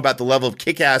need to know about the level of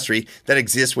kick-assery that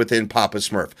exists within Papa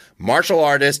Smurf. Martial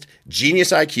artist,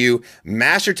 genius IQ,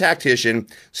 master tactician,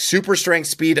 super strength,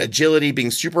 speed, agility,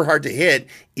 being super hard to hit,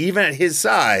 even at his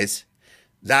size.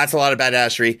 That's a lot of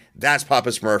badassery. That's Papa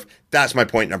Smurf. That's my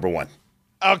point number 1.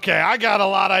 Okay, I got a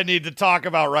lot I need to talk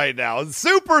about right now.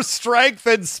 Super strength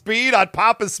and speed on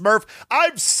Papa Smurf.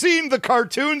 I've seen the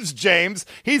cartoons, James.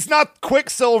 He's not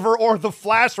Quicksilver or the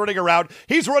Flash running around.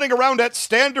 He's running around at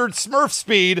standard Smurf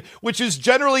speed, which is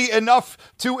generally enough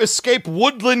to escape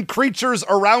woodland creatures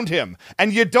around him.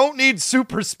 And you don't need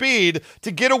super speed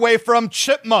to get away from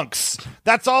chipmunks.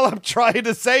 That's all I'm trying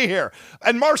to say here.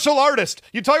 And martial artist.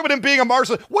 You talk about him being a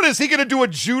martial. What is he going to do, a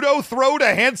judo throw to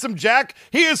Handsome Jack?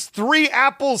 He is 3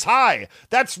 apples high.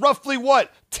 That's roughly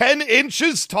what? 10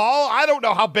 inches tall. I don't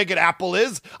know how big an apple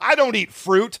is. I don't eat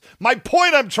fruit. My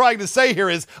point I'm trying to say here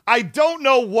is I don't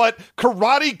know what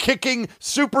karate kicking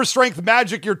super strength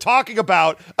magic you're talking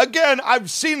about. Again, I've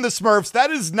seen the Smurfs.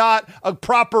 That is not a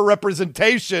proper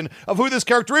representation of who this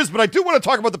character is, but I do want to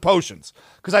talk about the potions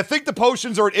because I think the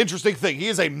potions are an interesting thing. He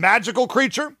is a magical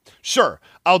creature. Sure,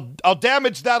 I'll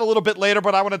damage that a little bit later,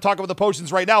 but I want to talk about the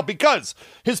potions right now because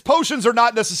his potions are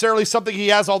not necessarily something he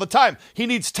has all the time. He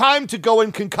needs time to go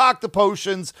and concoct the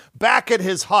potions back at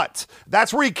his hut.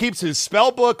 That's where he keeps his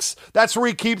spell books. That's where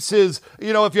he keeps his,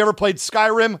 if you ever played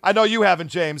Skyrim, I know you haven't,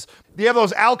 James. You have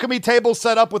those alchemy tables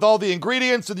set up with all the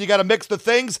ingredients and you got to mix the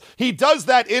things. He does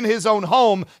that in his own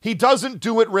home. He doesn't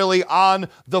do it really on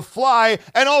the fly.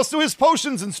 And also his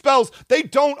potions and spells, they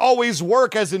don't always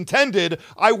work as intended.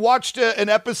 I watched an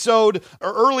episode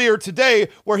earlier today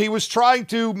where he was trying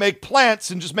to make plants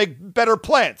and just make better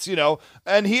plants,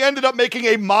 and he ended up making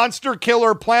a monster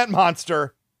killer plant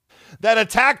monster that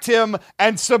attacked him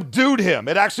and subdued him.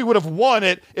 It actually would have won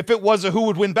it if it was a who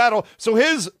would win battle. So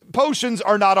his potions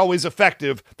are not always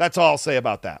effective. That's all I'll say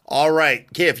about that. All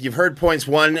right, Kif, you've heard points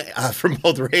one from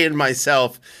both Ray and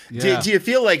myself. Yeah. Do you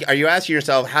feel like, are you asking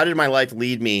yourself, how did my life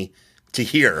lead me to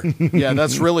here? Yeah,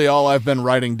 that's really all I've been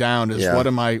writing down is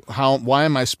why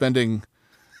am I spending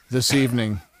this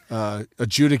evening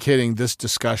adjudicating this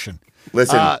discussion?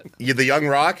 Listen, you're the young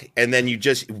rock, and then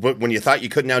when you thought you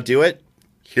couldn't outdo it,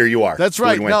 here you are. That's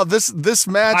right. Now this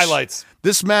match highlights.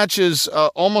 This match is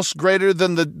almost greater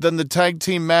than the tag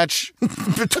team match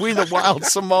between the Wild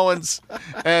Samoans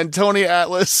and Tony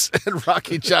Atlas and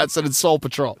Rocky Johnson and Soul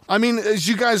Patrol. I mean, as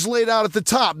you guys laid out at the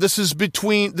top, this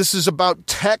is about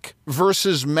tech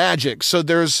versus magic. So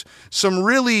there's some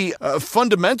really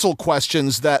fundamental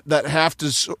questions that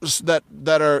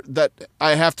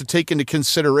I have to take into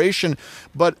consideration.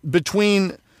 But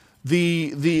between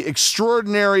the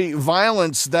extraordinary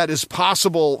violence that is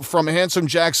possible from Handsome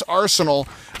Jack's arsenal,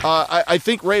 I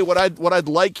think, Ray, what I'd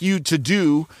like you to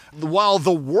do, while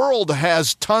the world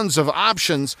has tons of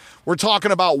options, we're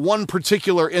talking about one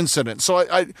particular incident. So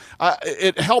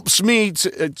it helps me.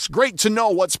 It's great to know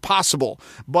what's possible,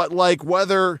 but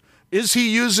whether is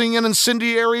he using an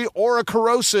incendiary or a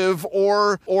corrosive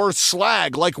or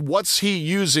slag? What's he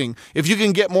using? If you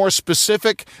can get more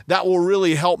specific, that will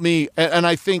really help me, and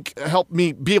I think help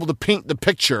me be able to paint the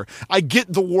picture. I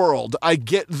get the world. I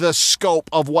get the scope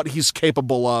of what he's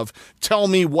capable of. Tell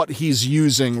me what he's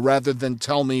using rather than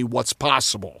tell me what's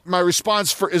possible. My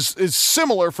response is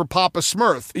similar for Papa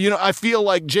Smurf. I feel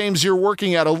like, James, you're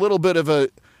working at a little bit of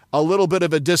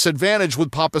a disadvantage with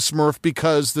Papa Smurf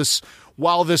because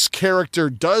while this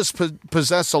character does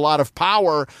possess a lot of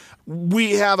power,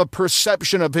 we have a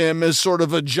perception of him as sort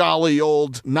of a jolly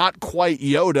old, not quite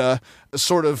Yoda,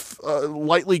 sort of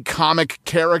lightly comic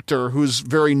character who's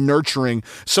very nurturing.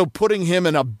 So putting him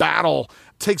in a battle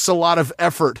takes a lot of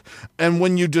effort. And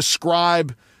when you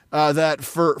describe that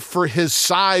for his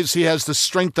size, he has the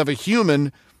strength of a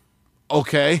human,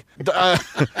 okay,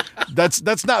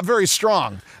 that's not very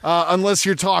strong, unless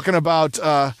you're talking about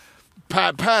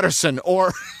Pat Patterson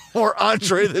or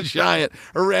Andre the Giant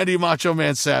or Randy Macho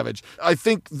Man Savage. I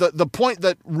think the point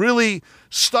that really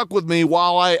stuck with me,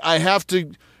 while I have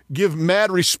to give mad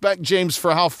respect, James,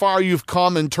 for how far you've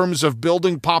come in terms of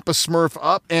building Papa Smurf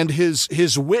up and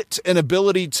his wit and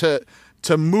ability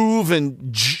to move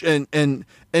and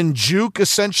juke,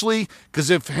 essentially, because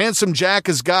if Handsome Jack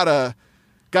has got a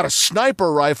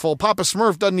sniper rifle, Papa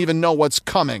Smurf doesn't even know what's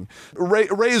coming.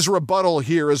 Ray's rebuttal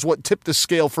here is what tipped the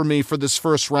scale for me for this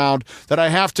first round, that I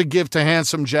have to give to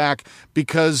Handsome Jack,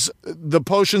 because the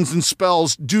potions and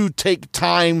spells do take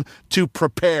time to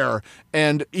prepare.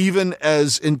 And even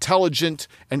as intelligent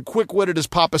and quick-witted as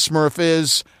Papa Smurf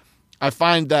is, I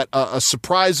find that a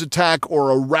surprise attack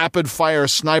or a rapid-fire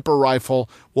sniper rifle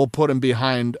will put him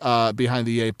behind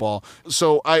the eight ball.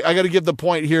 So I got to give the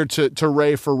point here to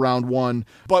Ray for round one,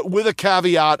 but with a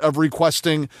caveat of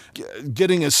requesting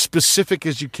getting as specific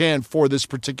as you can for this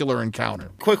particular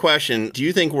encounter. Quick question. Do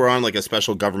you think we're on a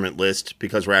special government list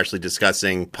because we're actually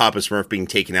discussing Papa Smurf being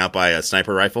taken out by a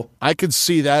sniper rifle? I could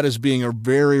see that as being a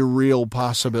very real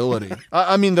possibility.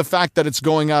 I mean, the fact that it's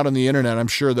going out on the internet, I'm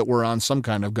sure that we're on some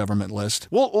kind of government list.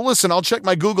 Well, listen, I'll check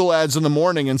my Google ads in the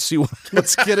morning and see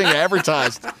what's getting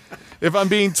advertised. If I'm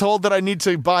being told that I need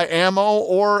to buy ammo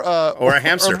or a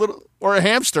hamster or a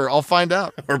hamster, I'll find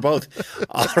out. Or both.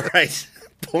 All right.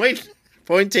 Point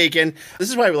taken. This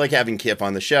is why we like having Kip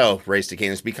on the show, Ray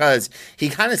Stacanis, because he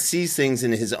kind of sees things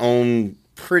in his own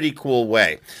pretty cool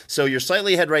way. So you're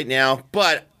slightly ahead right now,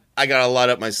 but I got a lot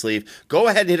up my sleeve. Go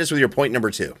ahead and hit us with your point number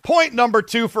 2. Point number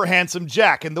 2 for Handsome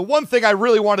Jack. And the one thing I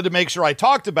really wanted to make sure I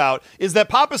talked about is that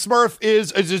Papa Smurf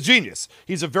is a genius.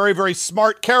 He's a very, very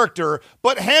smart character,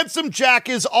 but Handsome Jack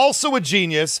is also a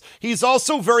genius. He's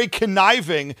also very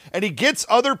conniving, and he gets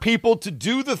other people to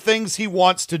do the things he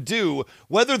wants to do,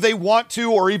 whether they want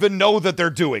to or even know that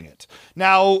they're doing it.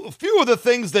 Now, a few of the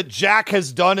things that Jack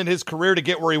has done in his career to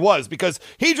get where he was, because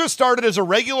he just started as a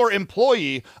regular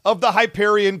employee of the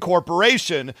Hyperion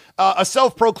Corporation, a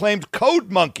self-proclaimed code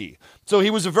monkey. So he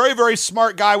was a very, very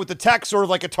smart guy with the tech, sort of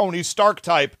like a Tony Stark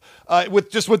type,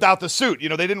 without the suit. You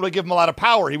know, they didn't really give him a lot of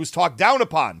power. He was talked down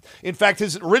upon. In fact,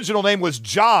 his original name was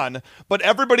John, but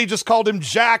everybody just called him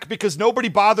Jack because nobody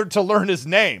bothered to learn his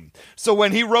name. So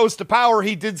when he rose to power,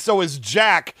 he did so as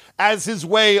Jack, as his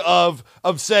way of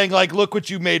saying, like, look what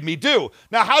you made me do.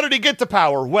 Now, how did he get to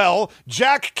power? Well,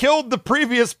 Jack killed the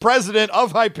previous president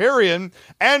of Hyperion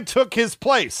and took his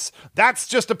place. That's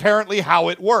just apparently how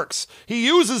it works. He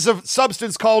uses a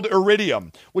substance called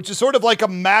iridium, which is sort of like a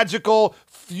magical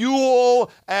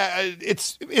fuel.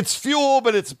 It's fuel,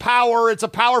 but it's power. It's a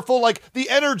powerful, like the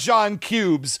Energon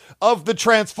cubes of the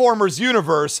Transformers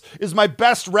universe is my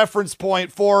best reference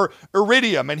point for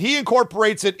iridium. And he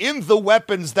incorporates it in the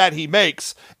weapons that he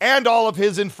makes and all of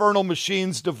his infernal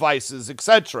machines, devices,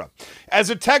 etc. As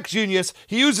a tech genius,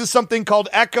 he uses something called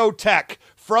Echo Tech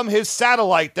from his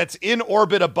satellite that's in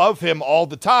orbit above him all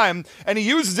the time, and he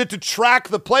uses it to track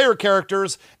the player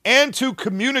characters and to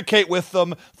communicate with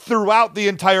them throughout the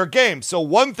entire game. So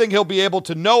one thing he'll be able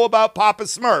to know about Papa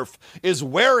Smurf is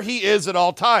where he is at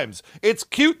all times. It's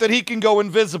cute that he can go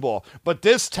invisible, but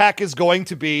this tech is going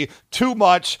to be too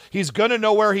much. He's going to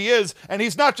know where he is, and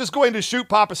he's not just going to shoot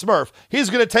Papa Smurf. He's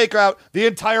going to take out the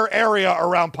entire area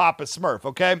around Papa Smurf,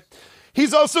 okay?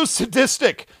 He's also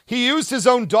sadistic. He used his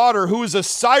own daughter, who is a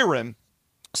siren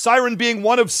being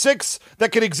one of 6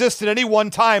 that can exist at any one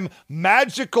time,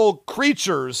 magical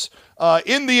creatures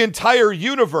in the entire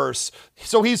universe.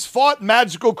 So he's fought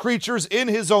magical creatures in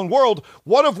his own world,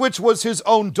 one of which was his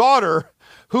own daughter,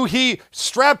 who he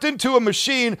strapped into a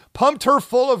machine, pumped her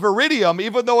full of iridium,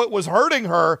 even though it was hurting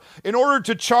her, in order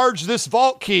to charge this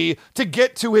vault key to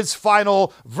get to his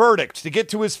final verdict, to get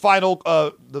to his final,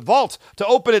 the vault, to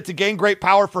open it to gain great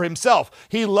power for himself.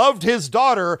 He loved his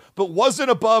daughter, but wasn't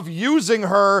above using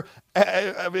her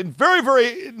in very,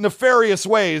 very nefarious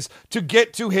ways to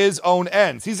get to his own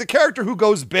ends. He's a character who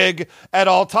goes big at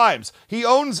all times. He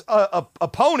owns a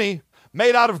pony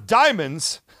made out of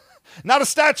diamonds. Not a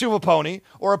statue of a pony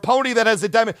or a pony that has a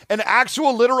diamond, an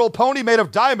actual literal pony made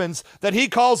of diamonds that he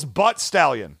calls Butt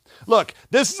Stallion. Look,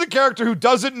 this is a character who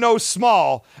doesn't know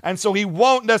small, and so he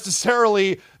won't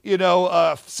necessarily,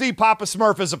 see Papa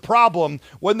Smurf as a problem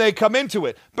when they come into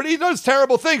it. But he does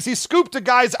terrible things. He scooped a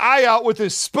guy's eye out with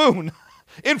his spoon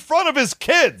in front of his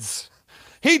kids.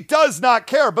 He does not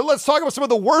care. But let's talk about some of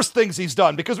the worst things he's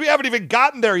done, because we haven't even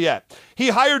gotten there yet. He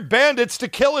hired bandits to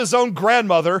kill his own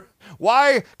grandmother.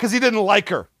 Why? Because he didn't like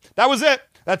her. That was it.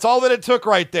 That's all that it took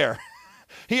right there.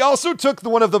 He also took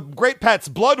one of the great pets,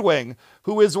 Bloodwing,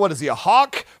 who is, a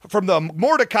hawk from the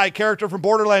Mordecai character from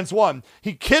Borderlands 1.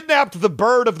 He kidnapped the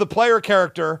bird of the player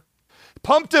character,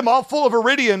 pumped him all full of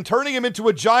iridium, turning him into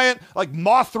a giant, like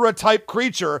Mothra-type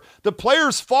creature. The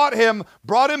players fought him,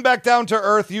 brought him back down to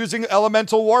Earth using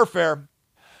elemental warfare.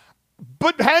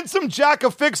 But Handsome Jack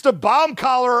affixed a bomb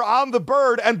collar on the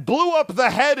bird and blew up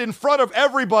the head in front of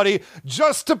everybody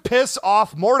just to piss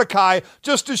off Mordecai,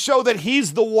 just to show that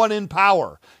he's the one in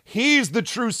power. He's the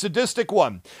true sadistic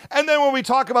one. And then when we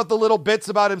talk about the little bits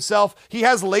about himself, he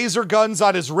has laser guns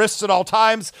on his wrists at all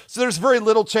times, so there's very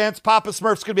little chance Papa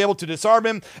Smurf's going to be able to disarm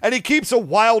him. And he keeps a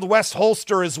Wild West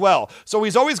holster as well. So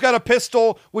he's always got a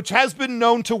pistol, which has been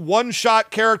known to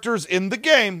one-shot characters in the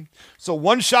game. So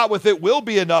one shot with it will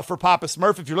be enough for Papa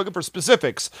Smurf if you're looking for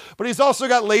specifics. But he's also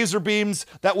got laser beams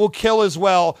that will kill as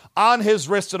well on his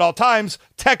wrist at all times.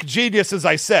 Tech genius, as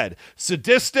I said.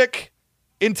 Sadistic,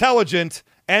 intelligent,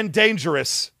 and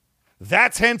dangerous.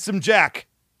 That's Handsome Jack.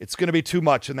 It's going to be too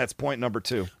much, and that's point number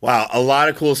 2. Wow, a lot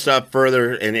of cool stuff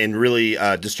further and really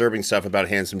disturbing stuff about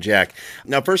Handsome Jack.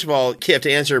 Now, first of all, Kip,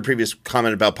 to answer a previous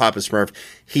comment about Papa Smurf,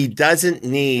 he doesn't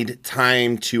need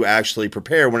time to actually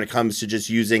prepare when it comes to just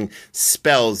using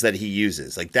spells that he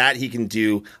uses. Like that he can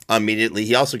do immediately.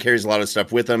 He also carries a lot of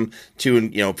stuff with him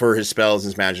for his spells,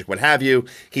 his magic, what have you.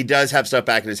 He does have stuff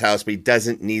back in his house, but he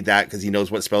doesn't need that because he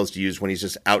knows what spells to use when he's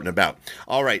just out and about.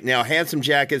 All right, now Handsome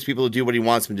Jack gets people to do what he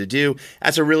wants them to do.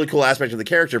 That's a really cool aspect of the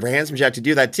character. For Handsome Jack to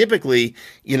do that, typically,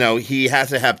 he has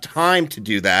to have time to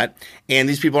do that. And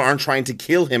these people aren't trying to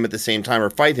kill him at the same time or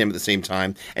fight him at the same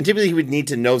time. And typically he would need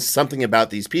to know something about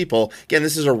these people. Again,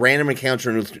 this is a random encounter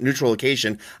in a neutral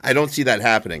location. I don't see that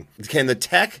happening. Can the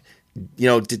tech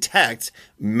detect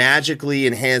magically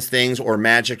enhanced things or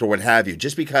magic or what have you?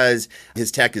 Just because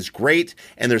his tech is great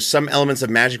and there's some elements of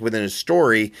magic within his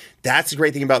story, that's the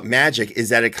great thing about magic, is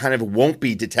that it kind of won't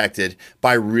be detected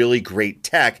by really great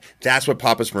tech. That's what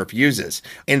Papa Smurf uses.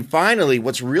 And finally,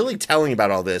 what's really telling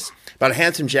about all this, about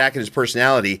Handsome Jack and his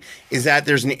personality, is that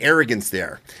there's an arrogance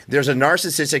there. There's a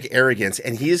narcissistic arrogance,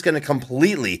 and he is going to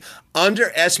completely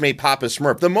underestimate Papa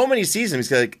Smurf. The moment he sees him, he's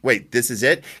going to wait, this is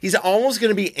it? He's almost going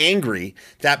to be angry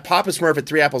that Papa Smurf at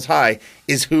 3 Apples High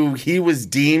is who he was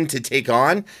deemed to take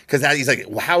on, because he's like,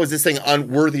 well, how is this thing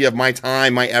unworthy of my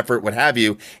time, my effort, what have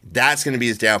you? That's going to be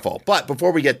his downfall. But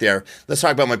before we get there, let's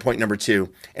talk about my point number 2.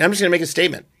 And I'm just going to make a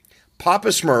statement. Papa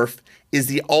Smurf is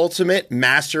the ultimate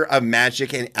master of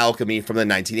magic and alchemy from the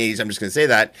 1980s. I'm just going to say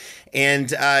that. And,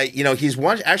 he's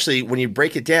actually, when you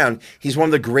break it down, he's one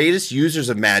of the greatest users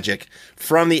of magic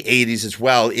from the 80s as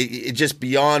well. It just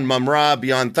beyond Mumm-Ra,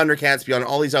 beyond Thundercats, beyond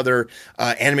all these other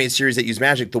animated series that use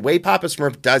magic, the way Papa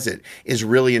Smurf does it is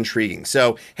really intriguing.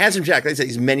 So Handsome Jack, like I said,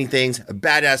 he's many things, a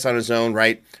badass on his own,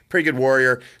 right? Pretty good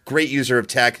warrior, great user of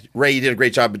tech. Ray, you did a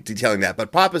great job of detailing that.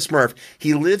 But Papa Smurf,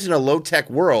 he lives in a low-tech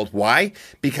world. Why?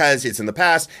 Because it's in the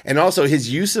past, and also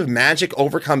his use of magic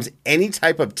overcomes any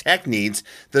type of tech needs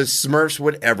the Smurfs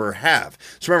would ever have.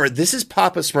 So remember, this is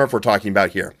Papa Smurf we're talking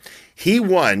about here. He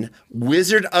won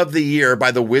Wizard of the Year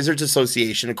by the Wizards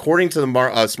Association. According to the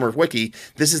Smurf Wiki,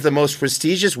 this is the most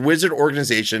prestigious wizard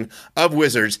organization of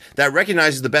wizards that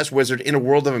recognizes the best wizard in a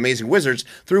world of amazing wizards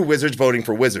through wizards voting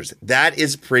for wizards. That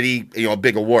is pretty, a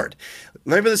big award.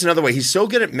 Let me put this another way. He's so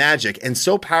good at magic and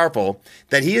so powerful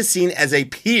that he is seen as a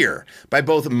peer by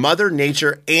both Mother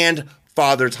Nature and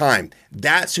Father Time.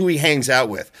 That's who he hangs out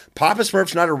with. Papa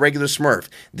Smurf's not a regular Smurf.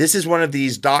 This is one of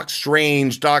these Doc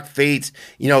Strange, Doc Fate,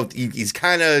 he's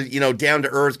kind of,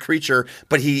 down-to-earth creature,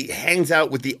 but he hangs out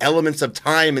with the elements of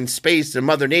time and space and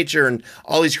Mother Nature and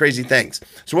all these crazy things.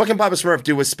 So what can Papa Smurf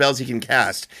do with spells he can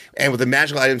cast and with the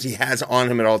magical items he has on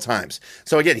him at all times?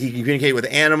 So again, he can communicate with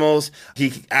animals.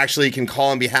 He actually can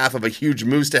call on behalf of a huge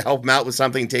moose to help him out with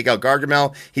something and take out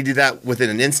Gargamel. He did that within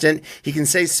an instant. He can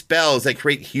say spells that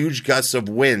create huge gusts of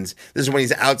winds. This is when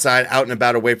he's outside, out and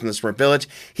about, away from the Smurf village.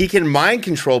 He can mind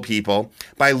control people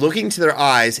by looking to their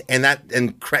eyes and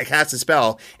cast a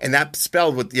spell. And that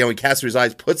spell, he casts through his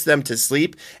eyes, puts them to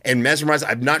sleep and mesmerize.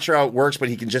 I'm not sure how it works, but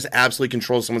he can just absolutely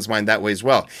control someone's mind that way as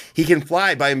well. He can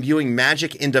fly by imbuing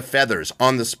magic into feathers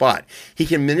on the spot. He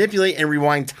can manipulate and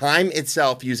rewind time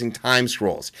itself using time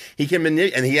scrolls. He can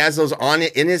and he has those on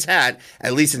in his hat,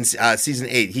 at least in season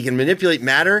 8. He can manipulate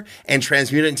matter and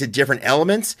transmute it into different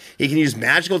elements. He can use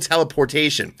magical teleportation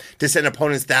to send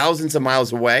opponents thousands of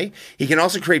miles away. He can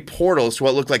also create portals to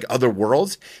what look like other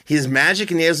worlds. His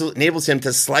magic enables him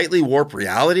to slightly warp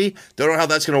reality. Don't know how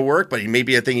that's going to work, but it may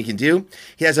be a thing he can do.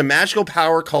 He has a magical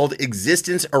power called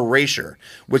Existence Erasure,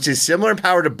 which is similar in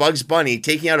power to Bugs Bunny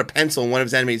taking out a pencil in one of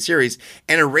his animated series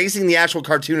and erasing the actual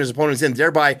cartoon his opponents in,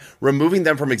 thereby removing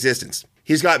them from existence.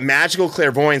 He's got magical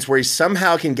clairvoyance where he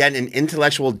somehow can get an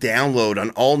intellectual download on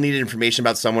all needed information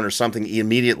about someone or something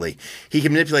immediately. He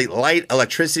can manipulate light,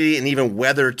 electricity, and even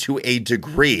weather to a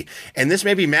degree. And this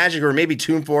may be magic or maybe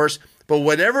Toon Force, but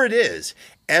whatever it is,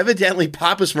 evidently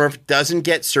Papa Smurf doesn't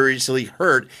get seriously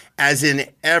hurt, as in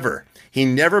ever. He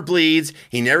never bleeds.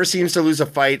 He never seems to lose a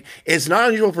fight. It's not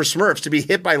unusual for Smurfs to be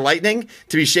hit by lightning,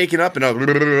 to be shaken up,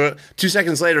 and 2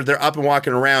 seconds later, they're up and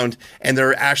walking around, and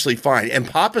they're actually fine. And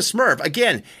Papa Smurf,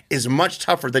 again, is much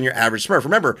tougher than your average Smurf.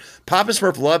 Remember, Papa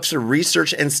Smurf loves to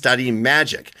research and study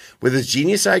magic. With his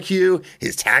genius IQ,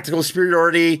 his tactical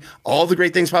superiority, all the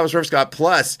great things Papa Smurf's got,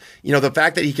 plus, the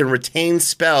fact that he can retain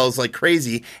spells like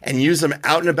crazy and use them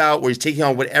out and about where he's taking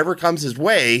on whatever comes his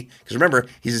way, because remember,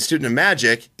 he's a student of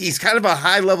magic. He's kind of a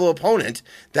high-level opponent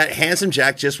that Handsome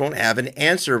Jack just won't have an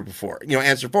answer for.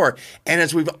 And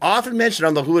as we've often mentioned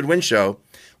on the Who Would Win show,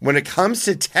 when it comes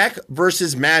to tech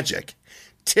versus magic,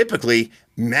 typically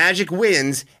magic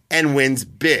wins and wins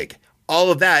big. All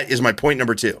of that is my point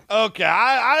number 2. Okay,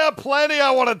 I have plenty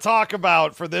I want to talk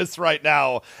about for this right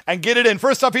now and get it in.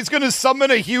 First off, he's going to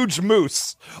summon a huge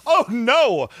moose. Oh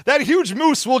no, that huge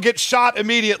moose will get shot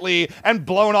immediately and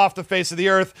blown off the face of the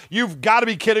earth. You've got to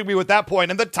be kidding me with that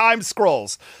point. And the time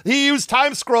scrolls. He used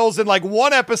time scrolls in like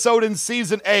one episode in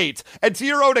season 8. And to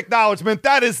your own acknowledgement,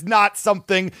 that is not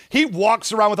something he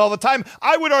walks around with all the time.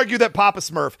 I would argue that Papa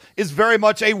Smurf is very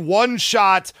much a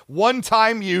one-shot,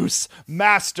 one-time use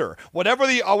master.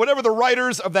 Whatever the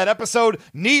writers of that episode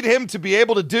need him to be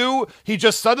able to do, he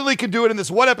just suddenly can do it in this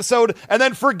one episode and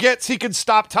then forgets he can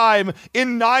stop time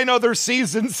in 9 other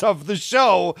seasons of the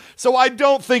show. So I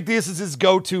don't think this is his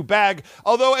go-to bag.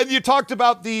 Although, and you talked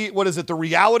about the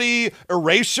reality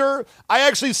erasure. I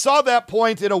actually saw that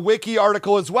point in a wiki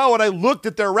article as well, and I looked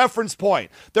at their reference point.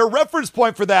 Their reference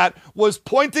point for that was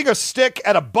pointing a stick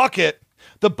at a bucket.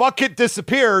 The bucket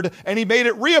disappeared, and he made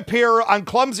it reappear on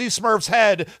Clumsy Smurf's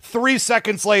head 3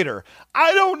 seconds later.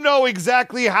 I don't know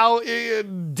exactly how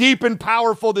deep and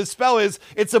powerful this spell is.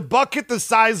 It's a bucket the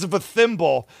size of a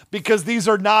thimble, because these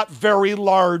are not very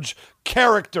large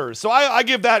characters. So I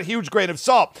give that a huge grain of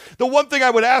salt. The one thing I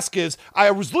would ask is,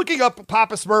 I was looking up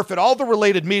Papa Smurf and all the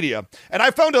related media, and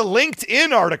I found a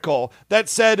LinkedIn article that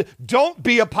said, don't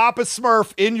be a Papa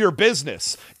Smurf in your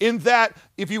business. In that,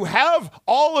 if you have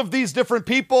all of these different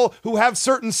people who have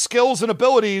certain skills and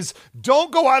abilities,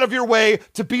 don't go out of your way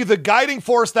to be the guiding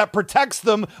force that protects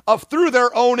them through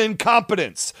their own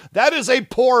incompetence. That is a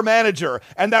poor manager,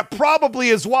 and that probably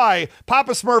is why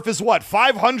Papa Smurf is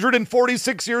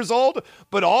 546 years old?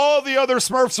 But all the other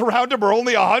Smurfs around him are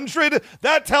only 100?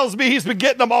 That tells me he's been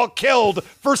getting them all killed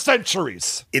for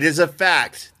centuries. It is a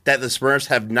fact that the Smurfs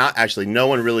have not, actually, no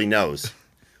one really knows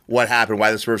what happened,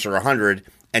 why the Smurfs are 100,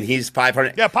 and he's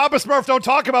 500. Yeah, Papa Smurf, don't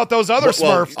talk about those other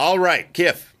Smurfs. All right,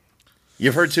 Kif.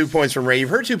 You've heard 2 points from Ray. You've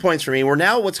heard 2 points from me. We're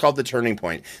now what's called the turning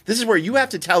point. This is where you have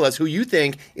to tell us who you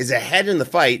think is ahead in the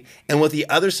fight and what the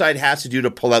other side has to do to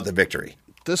pull out the victory.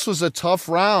 This was a tough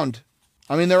round.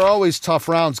 I mean, they're always tough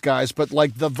rounds, guys, but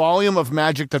like the volume of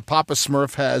magic that Papa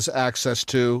Smurf has access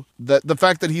to, the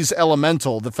fact that he's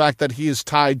elemental, the fact that he is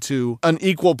tied to an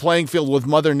equal playing field with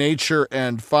Mother Nature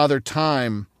and Father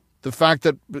Time, the fact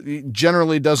that he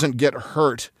generally doesn't get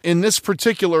hurt. In this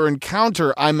particular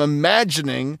encounter, I'm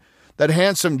imagining that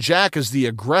Handsome Jack is the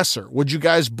aggressor. Would you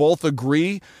guys both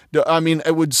agree? I mean,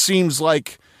 it would seems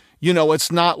like,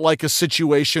 it's not like a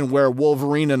situation where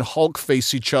Wolverine and Hulk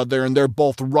face each other and they're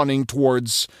both running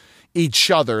towards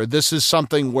each other. This is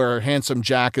something where Handsome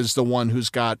Jack is the one who's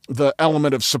got the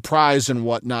element of surprise and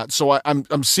whatnot. So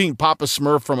I'm seeing Papa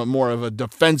Smurf from a more of a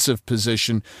defensive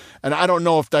position, and I don't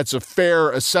know if that's a fair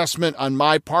assessment on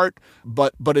my part,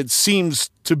 but it seems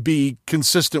to be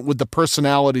consistent with the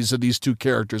personalities of these two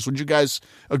characters. Would you guys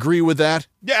agree with that?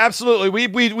 Yeah, absolutely.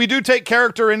 We do take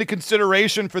character into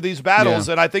consideration for these battles,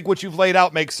 and I think what you've laid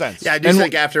out makes sense. Yeah, I do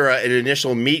think after an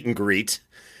initial meet and greet,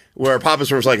 where Papa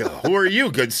Smurf's like, who are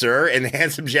you, good sir? And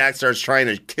Handsome Jack starts trying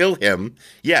to kill him.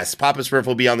 Yes, Papa Smurf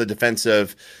will be on the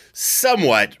defensive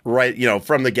somewhat, right,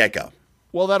 from the get-go.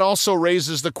 Well, that also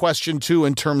raises the question, too,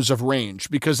 in terms of range,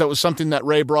 because that was something that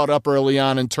Ray brought up early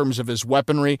on in terms of his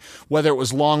weaponry, whether it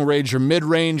was long range or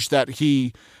mid-range, that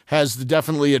he has the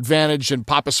definitely advantage in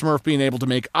Papa Smurf being able to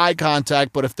make eye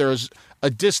contact, but if there's a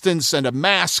distance and a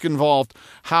mask involved,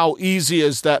 how easy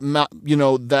is that,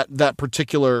 that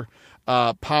particular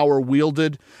power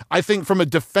wielded? I think from a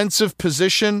defensive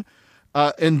position,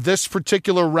 in this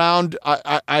particular round,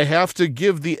 I have to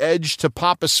give the edge to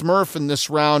Papa Smurf in this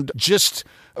round, just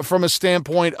from a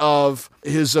standpoint of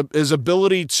his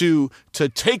ability to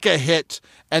take a hit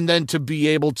and then to be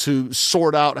able to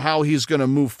sort out how he's going to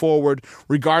move forward,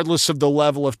 regardless of the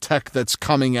level of tech that's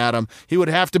coming at him. He would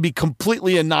have to be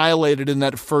completely annihilated in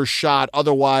that first shot.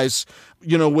 Otherwise,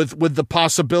 with the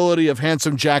possibility of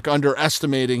Handsome Jack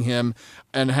underestimating him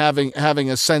and having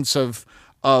a sense of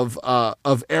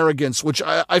arrogance, which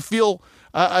I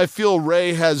feel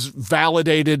Ray has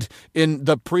validated in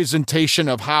the presentation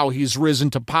of how he's risen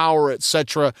to power,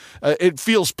 etc. It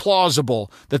feels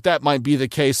plausible that might be the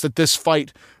case, that this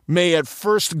fight may at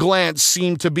first glance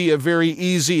seem to be a very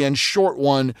easy and short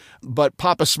one, but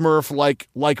Papa Smurf,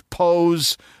 like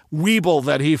Poe's Weeble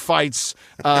that he fights,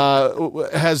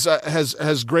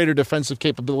 has greater defensive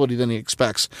capability than he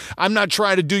expects. I'm not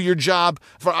trying to do your job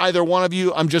for either one of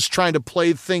you. I'm just trying to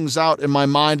play things out in my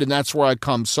mind, and that's where I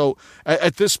come. So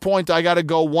at this point, I got to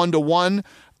go 1-to-1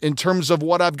 in terms of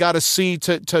what I've got to see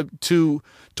to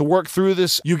work through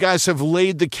this. You guys have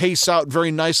laid the case out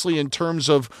very nicely in terms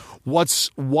of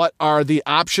what are the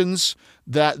options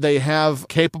that they have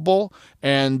capable,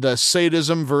 and the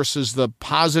sadism versus the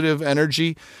positive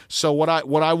energy. So what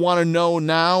I want to know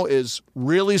now is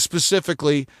really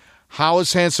specifically, how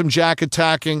is Handsome Jack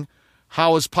attacking?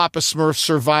 How is Papa Smurf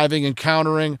surviving and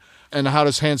countering? And how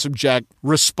does Handsome Jack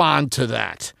respond to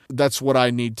that? that's what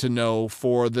I need to know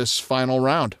for this final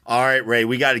round. All right, Ray,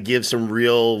 we got to give some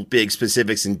real big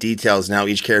specifics and details now.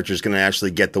 Each character is going to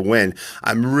actually get the win.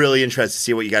 I'm really interested to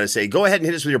see what you got to say. Go ahead and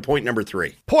hit us with your point number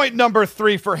 3. Point number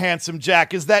 3 for Handsome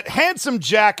Jack is that Handsome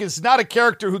Jack is not a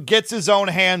character who gets his own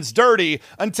hands dirty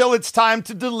until it's time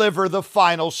to deliver the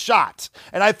final shot.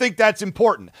 And I think that's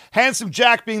important. Handsome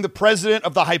Jack being the president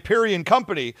of the Hyperion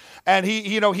Company, and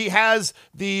he has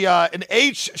the an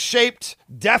H-shaped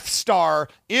Death Star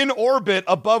in orbit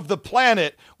above the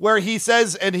planet, where he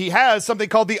says, and he has something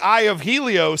called the Eye of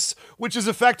Helios, which is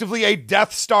effectively a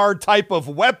Death Star type of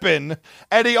weapon.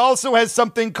 And he also has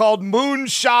something called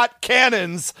moonshot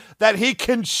cannons that he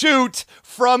can shoot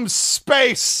from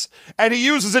space. And he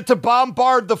uses it to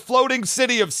bombard the floating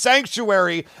city of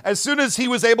Sanctuary as soon as he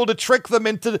was able to trick them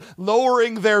into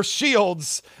lowering their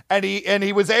shields. And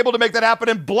he was able to make that happen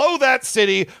and blow that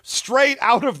city straight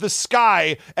out of the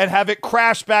sky and have it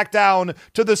crash back down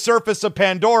to the surface of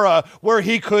Pandora, where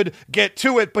he could get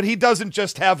to it. But he doesn't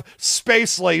just have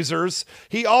space lasers.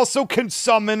 He also can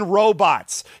summon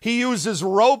robots. He uses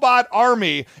robot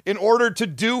army in order to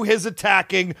do his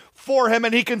attacking for him,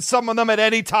 and he can summon them at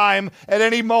any time, at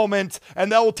any moment,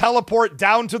 and they'll teleport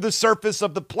down to the surface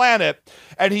of the planet.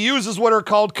 And he uses what are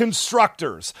called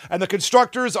constructors. And the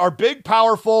constructors are big,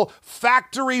 powerful,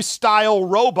 factory-style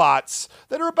robots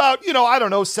that are about,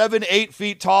 7-8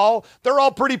 feet tall. They're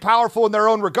all pretty powerful in their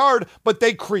own regard, but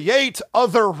they create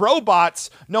other robots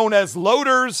known as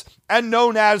loaders and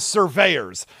known as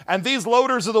surveyors. And these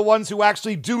loaders are the ones who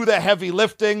actually do the heavy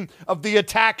lifting of the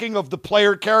attacking of the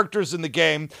player characters in the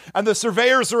game. And the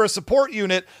surveyors are a support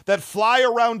unit that fly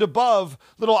around above,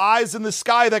 little eyes in the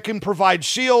sky that can provide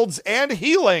shields and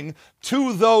healing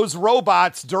to those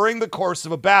robots during the course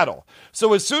of a battle.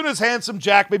 So as soon as Handsome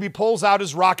Jack maybe pulls out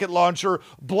his rocket launcher,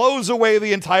 blows away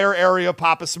the entire area of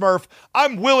Papa Smurf,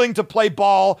 I'm willing to play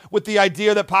ball with the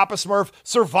idea that Papa Smurf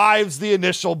survives the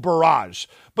initial barrage.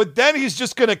 But then he's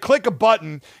just going to click a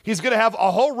button. He's going to have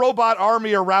a whole robot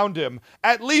army around him,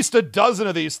 at least a dozen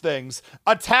of these things,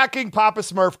 attacking Papa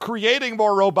Smurf, creating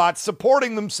more robots,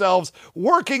 supporting themselves,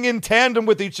 working in tandem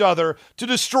with each other to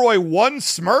destroy one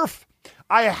Smurf.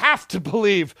 I have to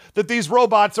believe that these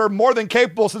robots are more than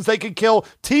capable, since they can kill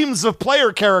teams of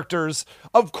player characters.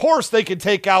 Of course they can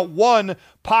take out one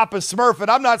Papa Smurf, and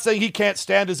I'm not saying he can't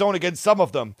stand his own against some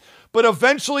of them, but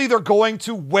eventually they're going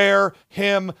to wear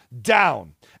him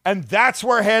down. And that's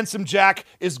where Handsome Jack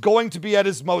is going to be at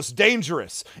his most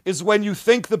dangerous, is when you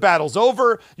think the battle's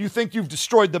over, you think you've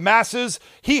destroyed the masses.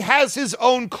 He has his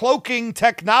own cloaking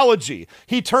technology.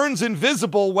 He turns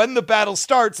invisible when the battle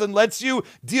starts and lets you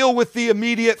deal with the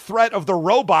immediate threat of the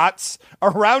robots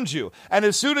around you. And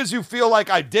as soon as you feel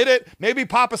like, I did it, maybe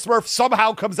Papa Smurf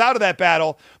somehow comes out of that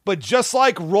battle. But just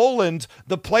like Roland,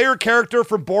 the player character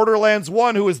from Borderlands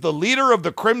 1, who is the leader of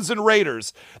the Crimson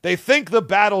Raiders, they think the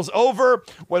battle's over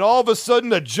when all of a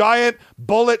sudden a giant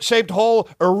bullet-shaped hole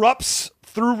erupts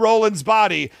through Roland's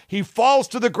body. He falls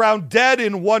to the ground dead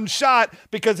in one shot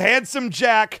because Handsome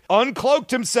Jack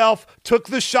uncloaked himself, took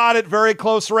the shot at very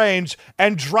close range,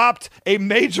 and dropped a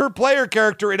major player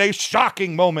character in a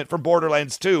shocking moment from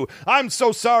Borderlands 2. I'm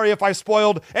so sorry if I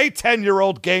spoiled a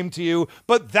 10-year-old game to you,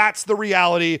 but that's the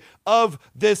reality of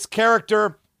this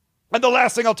character. And the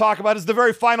last thing I'll talk about is the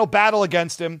very final battle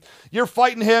against him. You're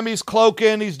fighting him, he's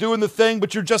cloaking, he's doing the thing,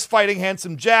 but you're just fighting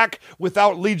Handsome Jack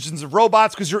without legions of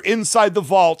robots because you're inside the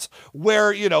vault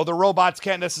where, the robots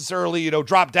can't necessarily,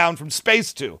 drop down from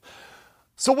space to.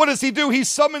 So what does he do? He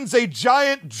summons a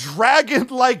giant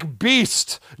dragon-like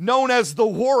beast known as the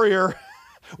Warrior,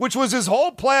 which was his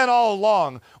whole plan all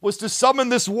along, was to summon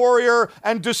this warrior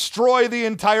and destroy the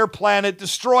entire planet,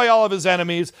 destroy all of his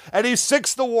enemies. And he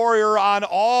sicks the warrior on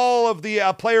all of the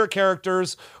player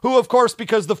characters, who, of course,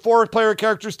 because the 4 player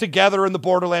characters together in the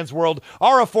Borderlands world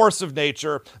are a force of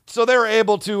nature, so they're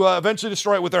able to eventually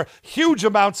destroy it with their huge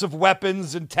amounts of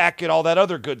weapons and tech and all that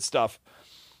other good stuff.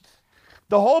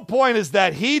 The whole point is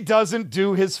that he doesn't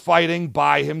do his fighting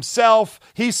by himself.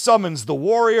 He summons the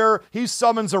warrior, he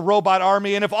summons a robot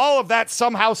army, and if all of that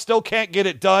somehow still can't get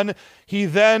it done, he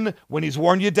then, when he's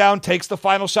worn you down, takes the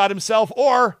final shot himself,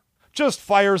 or just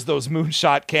fires those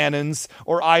moonshot cannons,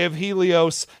 or Eye of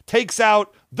Helios, takes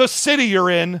out the city you're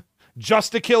in,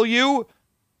 just to kill you.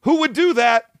 Who would do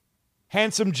that?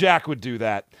 Handsome Jack would do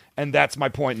that. And that's my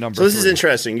point number 3. So this is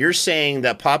interesting. You're saying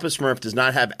that Papa Smurf does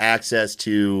not have access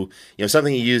to,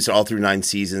 something he used all through 9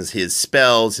 seasons, his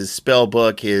spells, his spell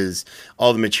book,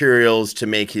 all the materials to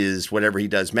make his whatever he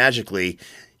does magically.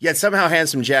 Yet somehow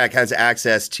Handsome Jack has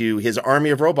access to his army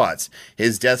of robots,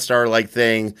 his Death Star-like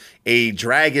thing, a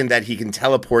dragon that he can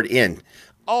teleport in.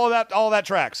 All that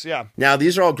tracks, yeah. Now,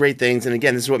 these are all great things, and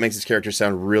again, this is what makes this character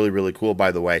sound really, really cool,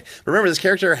 by the way. Remember, this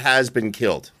character has been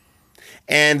killed.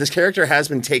 And this character has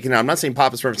been taken out. I'm not saying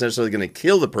Papa Smurf's necessarily going to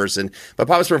kill the person, but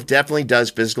Papa Smurf definitely does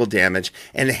physical damage.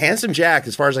 And Handsome Jack,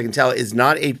 as far as I can tell, is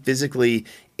not a physically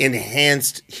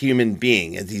enhanced human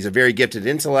being. He's a very gifted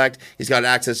intellect. He's got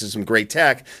access to some great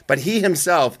tech, but he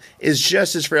himself is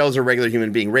just as frail as a regular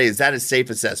human being. Ray, is that a safe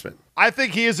assessment? I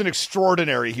think he is an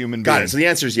extraordinary human being. Got it. So the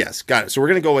answer is yes. Got it. So we're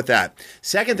going to go with that.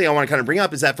 Second thing I want to kind of bring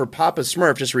up is that for Papa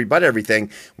Smurf, just to rebut everything,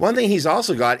 one thing he's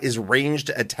also got is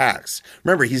ranged attacks.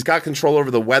 Remember, he's got control over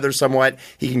the weather somewhat.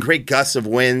 He can create gusts of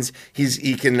winds.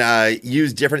 He can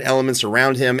use different elements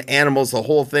around him, animals, the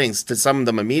whole thing, to summon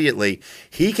them immediately.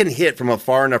 He can hit from a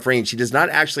far enough range. He does not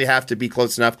actually have to be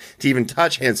close enough to even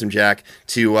touch Handsome Jack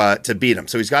to beat him.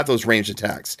 So he's got those ranged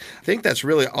attacks. I think that's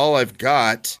really all I've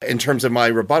got in terms of my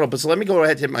rebuttal. But so let me go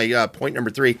ahead and hit my point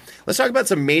number 3. Let's talk about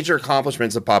some major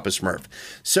accomplishments of Papa Smurf.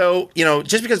 So,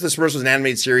 just because the Smurfs was an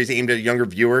animated series aimed at younger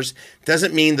viewers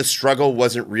doesn't mean the struggle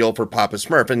wasn't real for Papa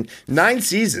Smurf. In 9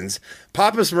 seasons,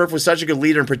 Papa Smurf was such a good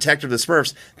leader and protector of the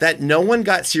Smurfs that no one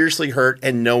got seriously hurt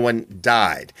and no one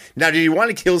died. Now, did he want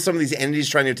to kill some of these entities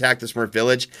trying to attack the Smurf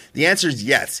village? The answer is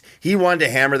yes. He wanted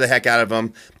to hammer the heck out of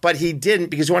them, but he didn't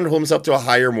because he wanted to hold himself to a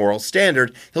higher moral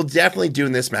standard. He'll definitely do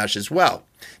in this match as well.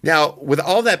 Now, with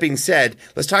all that being said,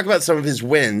 let's talk about some of his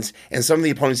wins and some of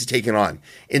the opponents he's taken on.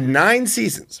 In 9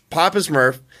 seasons, Papa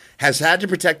Smurf has had to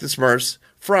protect the Smurfs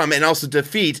from and also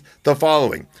defeat the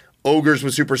following: ogres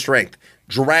with super strength,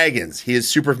 dragons, he is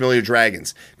super familiar with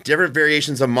dragons, different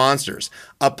variations of monsters,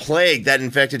 a plague that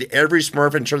infected every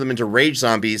Smurf and turned them into rage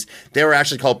zombies. They were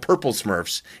actually called purple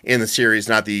Smurfs in the series,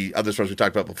 not the other Smurfs we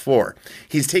talked about before.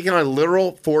 He's taken on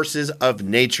literal forces of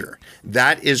nature.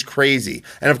 That is crazy.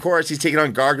 And of course, he's taken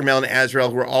on Gargamel and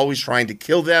Azrael, who are always trying to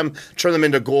kill them, turn them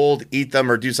into gold, eat them,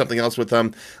 or do something else with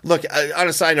them. Look, on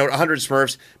a side note, 100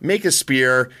 Smurfs, make a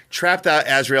spear, trap that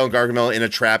Azrael and Gargamel in a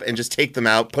trap, and just take them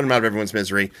out, put them out of everyone's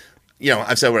misery.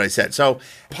 I've said what I said. So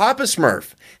Papa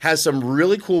Smurf has some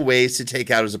really cool ways to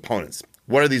take out his opponents.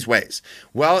 What are these ways?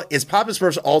 Well, it's Papa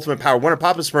Smurf's ultimate power. One of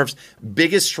Papa Smurf's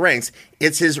biggest strengths,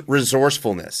 it's his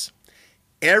resourcefulness.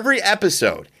 Every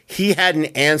episode, he had an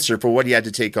answer for what he had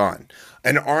to take on.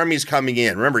 An army's coming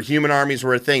in. Remember, human armies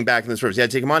were a thing back in the Smurfs. He had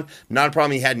to take them on. Not a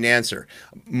problem. He had an answer.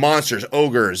 Monsters,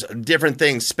 ogres, different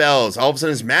things, spells. All of a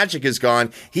sudden, his magic is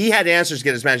gone. He had answers to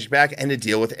get his magic back and to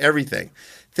deal with everything.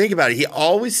 Think about it. He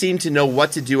always seemed to know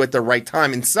what to do at the right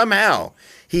time. And somehow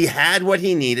he had what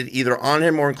he needed either on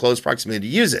him or in close proximity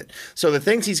to use it. So the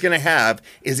things he's going to have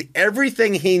is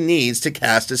everything he needs to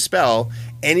cast a spell,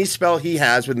 any spell he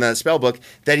has within that spell book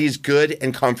that he's good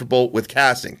and comfortable with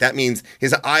casting. That means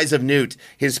his Eyes of Newt,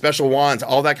 his special wands,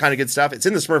 all that kind of good stuff. It's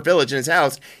in the Smurf village in his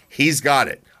house. He's got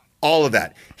it. All of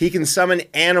that. He can summon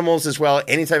animals as well.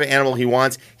 Any type of animal he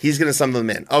wants, he's going to summon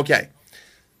them in. Okay.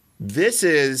 This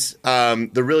is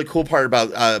the really cool part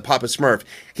about Papa Smurf.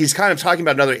 He's kind of talking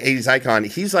about another 80s icon.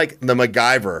 He's like the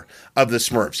MacGyver of the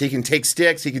Smurfs. He can take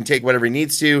sticks. He can take whatever he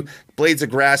needs to, blades of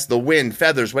grass, the wind,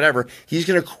 feathers, whatever. He's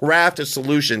going to craft a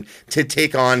solution to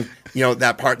take on,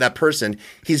 that person.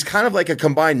 He's kind of like a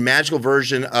combined magical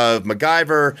version of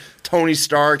MacGyver, Tony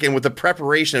Stark, and with the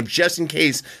preparation of just in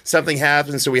case something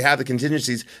happens, so we have the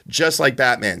contingencies, just like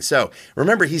Batman. So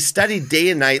remember, he studied day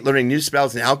and night learning new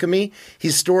spells and alchemy.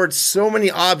 He's stored so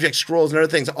many objects, scrolls, and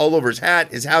other things all over his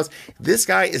hat, his house. This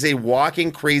guy is a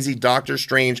walking crazy Doctor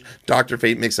Strange, Dr.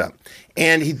 Fate mix-up.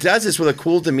 And he does this with a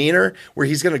cool demeanor where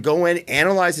he's going to go in,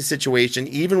 analyze the situation,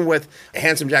 even with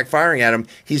Handsome Jack firing at him.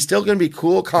 He's still going to be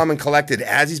cool, calm, and collected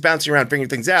as he's bouncing around, figuring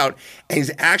things out. And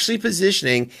he's actually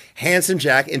positioning Handsome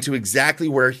Jack into exactly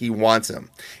where he wants him.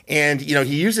 And,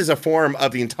 he uses a form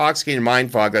of the intoxicating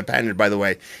mind fog, I patented, by the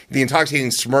way, the intoxicating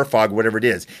Smurf fog, whatever it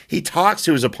is. He talks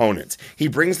to his opponents. He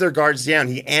brings their guards down.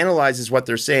 He analyzes what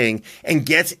they're saying and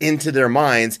gets into their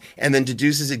minds and then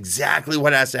deduces exactly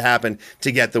what has to happen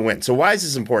to get the win. So why is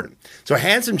this important? So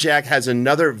Handsome Jack has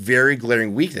another very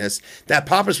glaring weakness that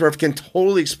Papa Smurf can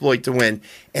totally exploit to win,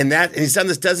 and he's done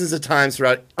this dozens of times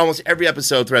throughout almost every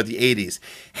episode throughout the 80s.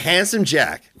 Handsome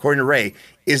Jack, according to Ray,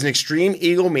 is an extreme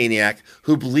egomaniac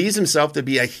who believes himself to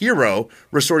be a hero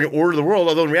restoring order to the world,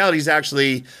 although in reality he's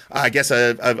actually, a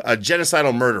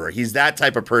genocidal murderer. He's that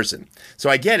type of person.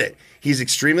 So I get it. He's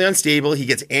extremely unstable. He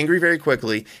gets angry very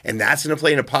quickly, and that's going to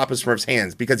play into Papa Smurf's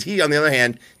hands because he, on the other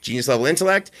hand, genius-level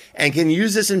intellect, and can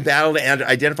use this in battle to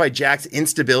identify Jack's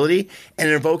instability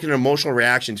and invoke an emotional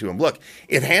reaction to him. Look,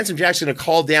 if Handsome Jack's going to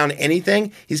call down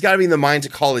anything, he's got to be in the mind to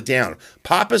call it down.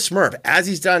 Papa Smurf, as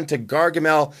he's done to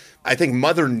Gargamel, I think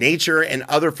Mother Nature and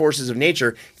other forces of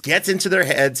nature, gets into their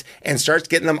heads and starts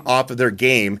getting them off of their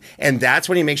game. And that's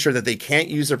when he makes sure that they can't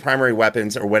use their primary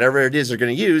weapons or whatever it is they're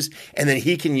going to use. And then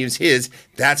he can use his.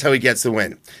 That's how he gets the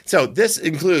win. So this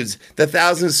includes the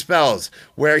 1,000 spells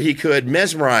where he could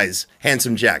mesmerize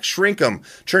Handsome Jack, shrink him,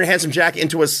 turn Handsome Jack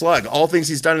into a slug, all things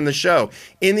he's done in the show.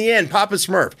 In the end, Papa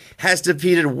Smurf has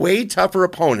defeated way tougher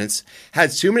opponents,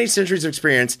 has too many centuries of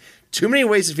experience, too many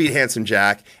ways to defeat Handsome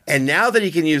Jack, and now that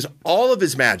he can use all of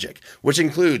his magic, which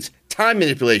includes time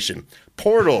manipulation,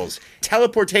 portals,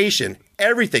 teleportation,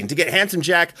 everything to get Handsome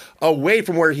Jack away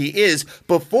from where he is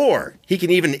before he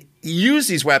can even use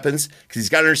these weapons, because he's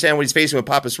got to understand what he's facing with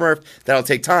Papa Smurf. That'll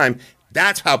take time.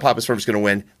 That's how Papa Smurf's going to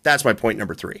win. That's my point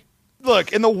number 3.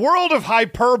 Look, in the world of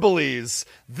hyperboles,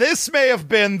 this may have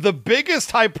been the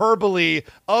biggest hyperbole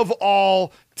of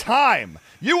all time.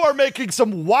 You are making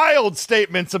some wild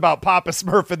statements about Papa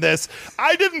Smurf in this.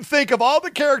 I didn't think of all the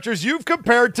characters you've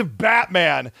compared to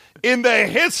Batman in the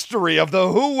history of the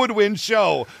Who Would Win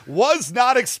show, was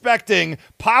not expecting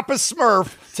Papa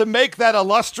Smurf to make that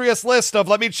illustrious list of,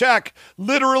 let me check,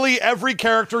 literally every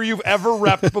character you've ever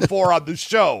repped before on the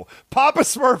show. Papa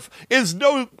Smurf is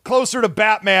no closer to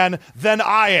Batman than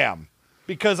I am,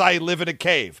 because I live in a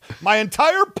cave. My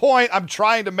entire point I'm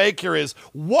trying to make here is,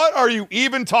 what are you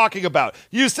even talking about?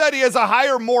 You said he has a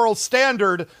higher moral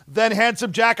standard than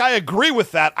Handsome Jack. I agree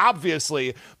with that,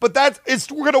 obviously, but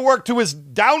we're going to work to his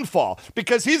downfall,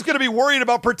 because he's going to be worried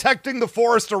about protecting the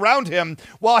forest around him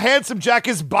while Handsome Jack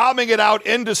is bombing it out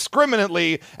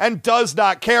indiscriminately and does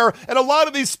not care. And a lot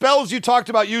of these spells you talked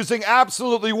about using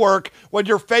absolutely work when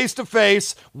you're face to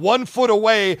face, 1 foot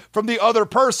away from the other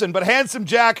person, but Handsome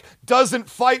Jack doesn't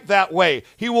fight that way.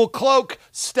 He will cloak,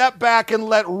 step back, and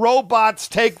let robots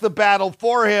take the battle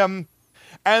for him,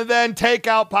 and then take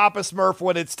out Papa Smurf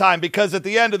when it's time. Because at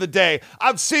the end of the day,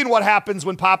 I've seen what happens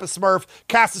when Papa Smurf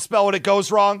casts a spell and it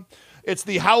goes wrong. It's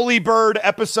the Howly Bird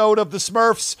episode of the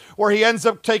Smurfs, where he ends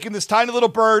up taking this tiny little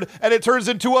bird and it turns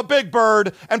into a big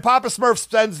bird, and Papa Smurf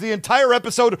spends the entire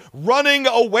episode running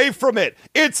away from it.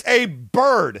 It's a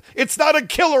bird. It's not a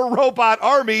killer robot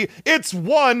army. It's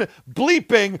one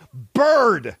bleeping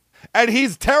bird. And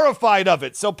he's terrified of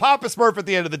it. So Papa Smurf, at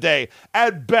the end of the day,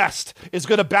 at best, is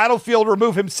going to battlefield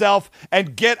remove himself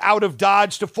and get out of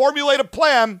Dodge to formulate a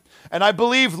plan. And I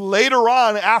believe later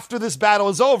on, after this battle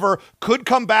is over, could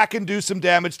come back and do some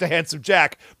damage to Handsome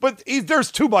Jack. But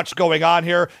there's too much going on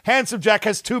here. Handsome Jack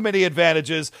has too many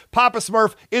advantages. Papa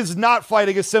Smurf is not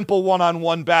fighting a simple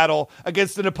one-on-one battle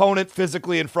against an opponent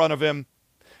physically in front of him.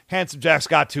 Handsome Jack's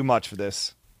got too much for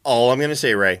this. All I'm going to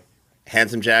say, Ray,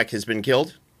 Handsome Jack has been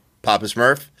killed. Papa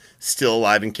Smurf, still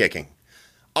alive and kicking.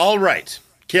 All right,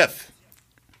 Kith,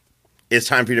 it's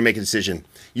time for you to make a decision.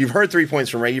 You've heard 3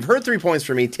 points from Ray. You've heard 3 points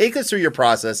from me. Take us through your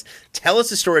process. Tell us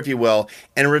the story, if you will,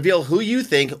 and reveal who you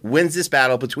think wins this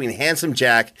battle between Handsome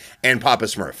Jack and Papa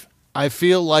Smurf. I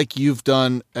feel like you've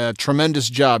done a tremendous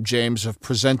job, James, of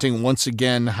presenting once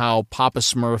again how Papa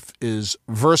Smurf is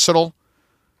versatile,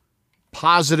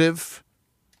 positive,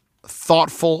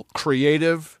 thoughtful,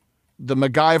 creative. The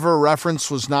MacGyver reference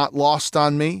was not lost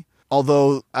on me,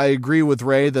 although I agree with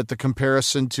Ray that the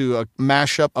comparison to a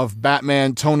mashup of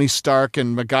Batman, Tony Stark,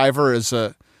 and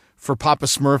MacGyver for Papa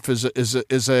Smurf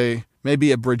is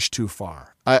maybe a bridge too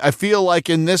far. I feel like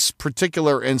in this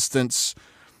particular instance,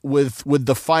 with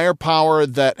the firepower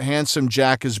that Handsome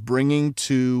Jack is bringing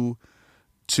to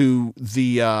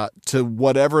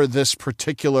whatever this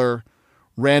particular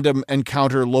random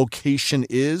encounter location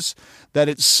is, that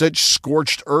it's such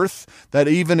scorched earth that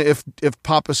even if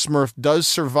Papa Smurf does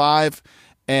survive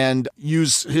and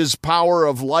use his power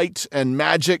of light and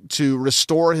magic to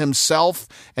restore himself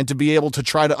and to be able to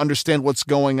try to understand what's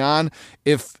going on,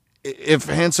 if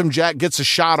Handsome Jack gets a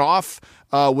shot off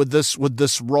with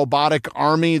this robotic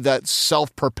army that's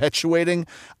self-perpetuating,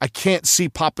 I can't see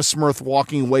Papa Smurf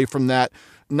walking away from that.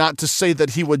 Not to say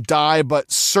that he would die,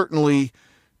 but certainly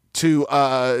to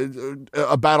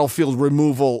a battlefield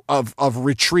removal of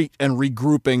retreat and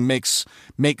regrouping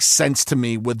makes sense to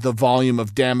me with the volume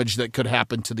of damage that could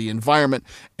happen to the environment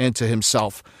and to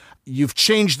himself. You've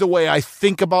changed the way I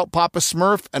think about Papa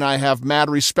Smurf, and I have mad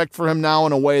respect for him now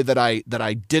in a way that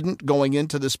I didn't going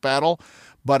into this battle,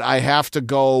 but I have to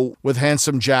go with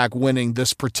Handsome Jack winning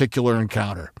this particular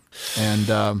encounter. And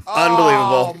unbelievable.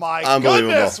 Oh my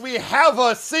unbelievable. Goodness, we have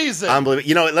a season. Unbelievable.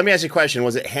 You know, let me ask you a question.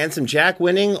 Was it Handsome Jack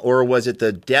winning, or was it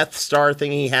the Death Star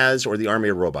thing he has, or the army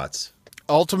of robots?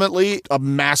 Ultimately, a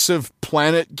massive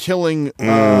planet-killing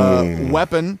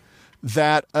weapon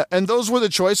that, and those were the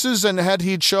choices, and had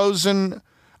he chosen...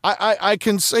 I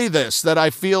can say this, that I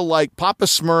feel like Papa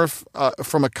Smurf,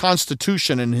 from a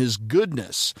constitution and his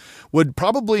goodness, would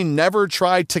probably never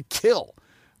try to kill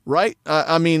right?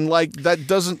 I mean, like that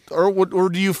doesn't, or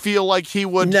do you feel like he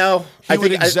would? No, he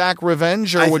would exact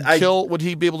revenge, or would kill? Would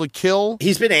he be able to kill?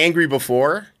 He's been angry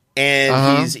before.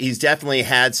 And he's definitely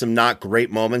had some not great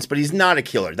moments, but he's not a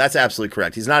killer. That's absolutely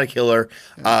correct. He's not a killer.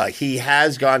 He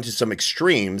has gone to some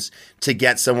extremes to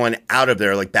get someone out of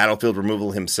there, like battlefield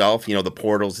removal himself, the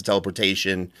portals, the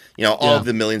teleportation, all of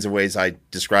the millions of ways I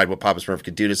described what Papa Smurf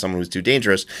could do to someone who's too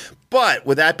dangerous. But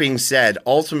with that being said,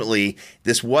 ultimately,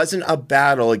 this wasn't a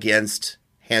battle against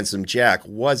Handsome Jack,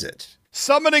 was it?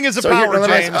 Summoning is a power,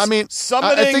 James. I mean,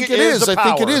 summoning I think it is. I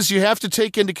think it is. You have to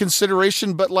take into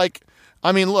consideration, but like,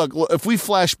 I mean, look, if we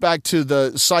flash back to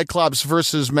the Cyclops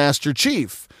versus Master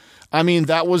Chief, I mean,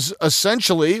 that was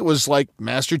essentially, it was like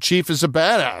Master Chief is a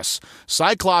badass.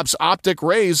 Cyclops' optic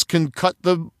rays can cut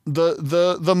the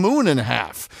moon in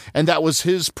half. And that was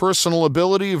his personal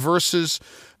ability versus,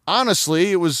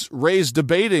 honestly, it was Ray's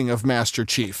debating of Master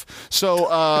Chief.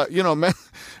 So,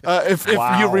 if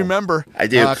you remember. I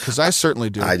do. Because I certainly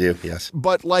do. I do, yes.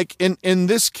 But like in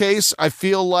this case, I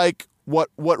feel like what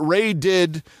Ray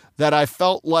did that I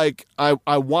felt like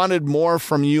I wanted more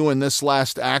from you in this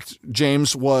last act,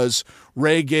 James, was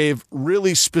Ray gave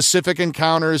really specific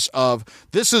encounters of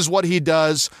this is what he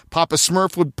does. Papa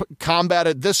Smurf would combat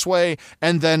it this way,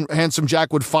 and then Handsome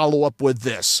Jack would follow up with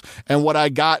this. And what I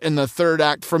got in the third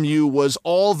act from you was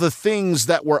all the things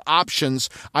that were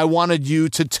options I wanted you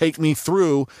to take me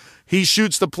through. He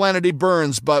shoots the planet, he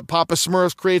burns, but Papa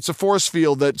Smurf creates a force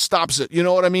field that stops it. You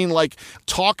know what I mean? Like,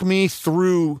 talk me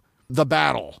through the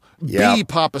battle. Yeah. Be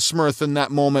Papa Smurf in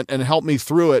that moment and help me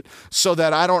through it so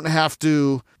that I don't have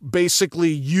to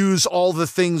basically use all the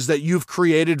things that you've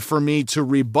created for me to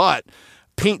rebut.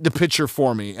 Paint the picture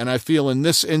for me. And I feel in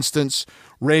this instance,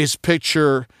 Ray's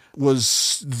picture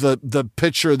was the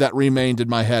picture that remained in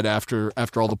my head after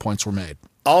all the points were made.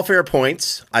 All fair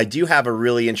points. I do have a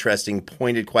really interesting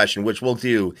pointed question, which we'll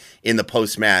do in the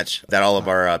post-match that all of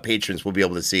our patrons will be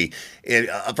able to see.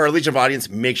 For our Legion of audience,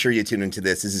 make sure you tune into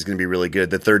this. This is going to be really good,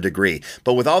 the third degree.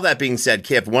 But with all that being said,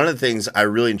 Kip, one of the things I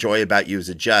really enjoy about you as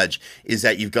a judge is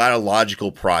that you've got a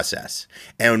logical process.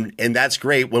 And that's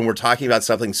great when we're talking about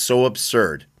something so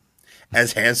absurd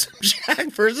as Handsome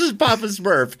Jack versus Papa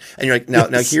Smurf. And you're like, now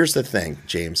here's the thing,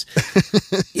 James.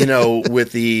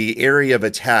 With the area of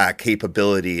attack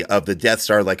capability of the Death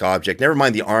Star-like object, never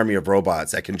mind the army of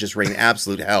robots that can just rain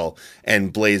absolute hell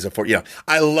and blaze a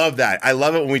I love that. I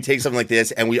love it when we take something like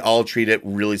this and we all treat it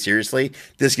really seriously.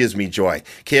 This gives me joy.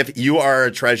 Kip, you are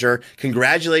a treasure.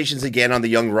 Congratulations again on the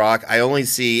Young Rock. I only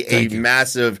see a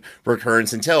massive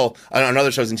recurrence on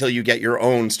other shows until you get your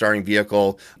own starring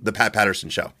vehicle, The Pat Patterson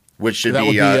Show, which should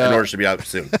be in order to be out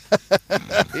soon.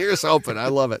 Here's hoping. I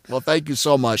love it. Well, thank you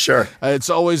so much. Sure. It's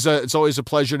always a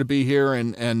pleasure to be here,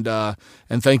 and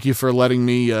thank you for letting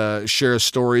me share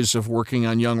stories of working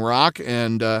on Young Rock,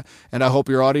 and I hope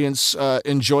your audience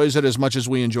enjoys it as much as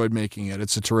we enjoyed making it.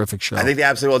 It's a terrific show. I think they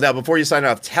absolutely will. Now, before you sign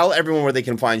off, tell everyone where they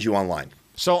can find you online.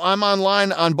 So I'm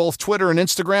online on both Twitter and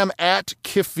Instagram at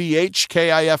KiffVH,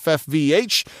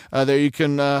 KIFFVH. There you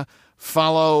can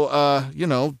follow,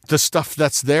 the stuff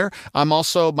that's there. I'm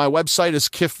also, my website is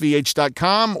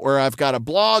kiffvh.com, where I've got a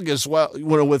blog as well,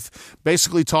 with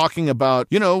basically talking about,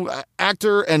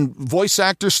 actor and voice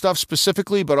actor stuff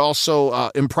specifically, but also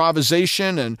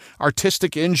improvisation and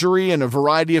artistic injury and a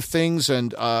variety of things.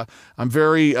 And I'm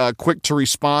very quick to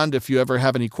respond if you ever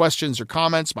have any questions or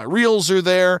comments. My reels are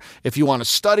there. If you want to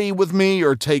study with me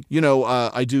or take,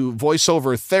 I do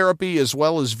voiceover therapy as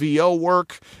well as VO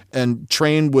work and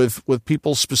train with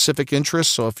people's specific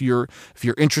interests. So if you're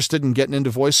interested in getting into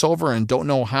voiceover and don't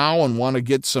know how and want to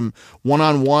get some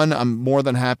one-on-one, I'm more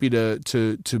than happy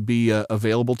to be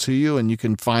available to you. And you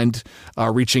can find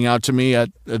reaching out to me at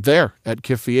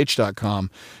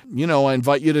kiffvh.com. I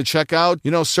invite you to check out,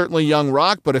 certainly Young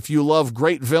Rock, but if you love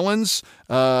great villains,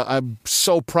 I'm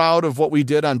so proud of what we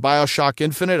did on BioShock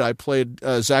Infinite. I played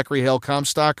Zachary Hale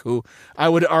Comstock, who I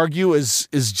would argue is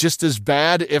just as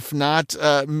bad, if not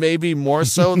maybe more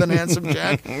so than Handsome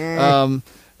Jack.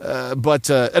 But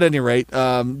at any rate,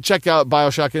 check out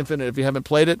BioShock Infinite if you haven't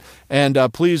played it. And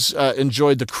please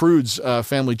enjoy The Croods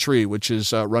Family Tree, which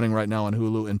is running right now on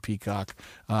Hulu and Peacock,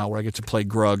 where I get to play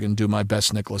Grug and do my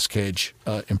best Nicolas Cage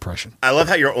impression. I love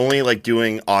how you're only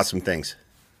doing awesome things.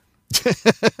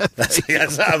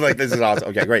 I'm like, this is awesome.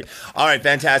 Okay, great. All right,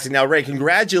 fantastic. Now, Ray,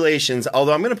 congratulations.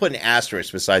 Although I'm going to put an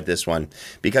asterisk beside this one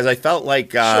because I felt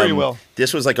like sure you will.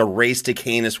 This was like a Race to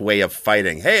Canis way of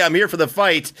fighting. Hey, I'm here for the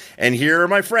fight, and here are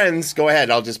my friends. Go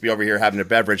ahead. I'll just be over here having a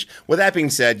beverage. With that being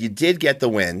said, you did get the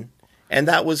win, and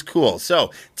that was cool.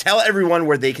 So tell everyone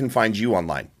where they can find you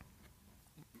online.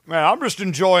 Man, I'm just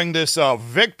enjoying this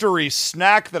victory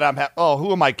snack that I'm having. Oh,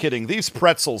 who am I kidding? These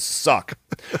pretzels suck.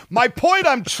 My point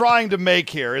I'm trying to make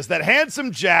here is that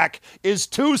Handsome Jack is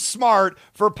too smart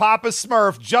for Papa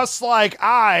Smurf, just like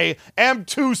I am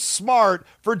too smart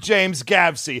for James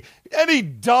Gavsey. Any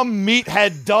dumb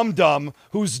meathead dum-dum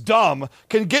who's dumb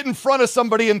can get in front of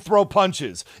somebody and throw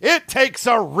punches. It takes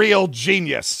a real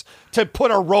genius to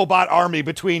put a robot army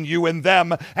between you and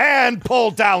them and pull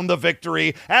down the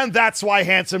victory. And that's why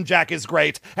Handsome Jack is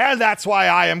great. And that's why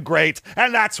I am great.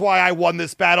 And that's why I won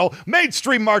this battle.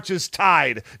 Mainstream March is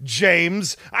tied,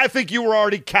 James. I think you were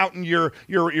already counting your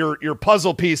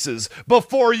puzzle pieces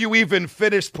before you even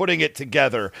finished putting it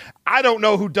together. I don't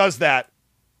know who does that.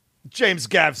 James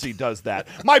Gavsey does that.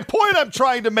 My point I'm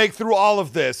trying to make through all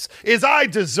of this is I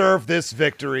deserve this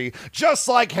victory, just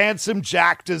like Handsome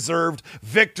Jack deserved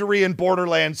victory in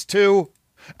Borderlands 2.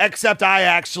 Except I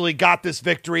actually got this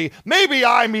victory. Maybe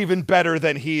I'm even better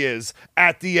than he is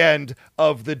at the end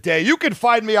of the day. You can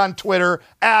find me on Twitter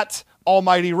at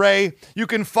Almighty Ray. You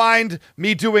can find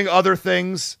me doing other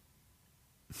things.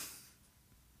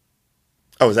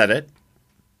 Oh, is that it?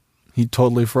 He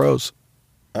totally froze.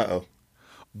 Uh-oh.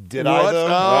 Did what? I, though?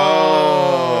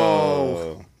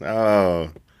 Oh.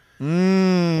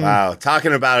 Wow.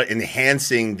 Talking about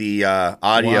enhancing the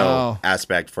audio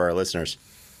aspect for our listeners.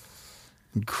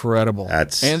 Incredible.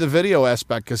 And the video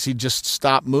aspect, because he just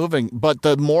stopped moving. But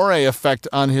the Moray effect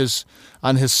on his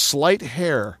slight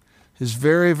hair, his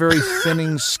very, very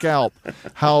thinning scalp,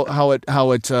 how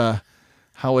the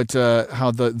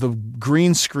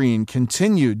green screen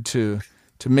continued to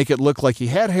make it look like he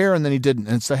had hair and then he didn't.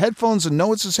 And it's the headphones and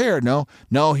no, it's his hair. No,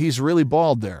 he's really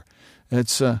bald there.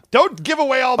 It's Don't give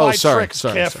away all my tricks,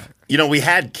 Kif. Sorry. You know, we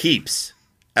had Keeps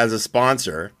as a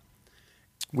sponsor.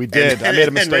 We did. I made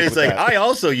a mistake with that. I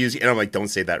also use, and I'm like, don't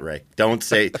say that, Ray. Don't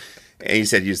say. And he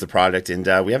said use the product, and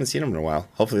we haven't seen them in a while.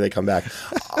 Hopefully they come back.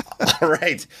 All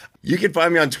right. You can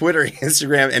find me on Twitter,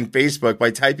 Instagram, and Facebook by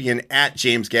typing in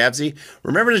 @JamesGavsey.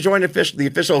 Remember to join the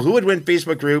official Who Would Win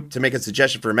Facebook group to make a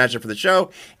suggestion for a matchup for the show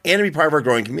and to be part of our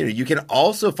growing community. You can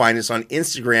also find us on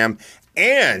Instagram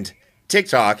and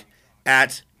TikTok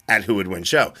at Who Would Win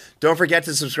Show. Don't forget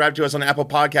to subscribe to us on Apple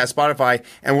Podcasts, Spotify,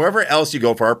 and wherever else you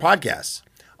go for our podcasts.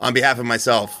 On behalf of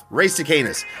myself, Ray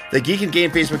Stacanis, the Geek and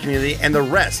Game Facebook community, and the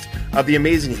rest of the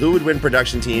amazing Who Would Win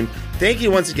production team, thank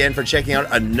you once again for checking out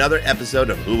another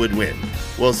episode of Who Would Win.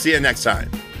 We'll see you next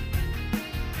time.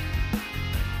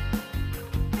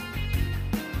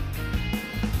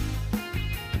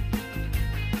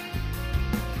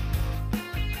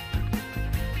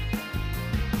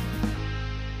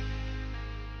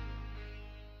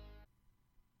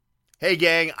 Hey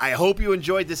gang, I hope you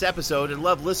enjoyed this episode and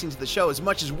loved listening to the show as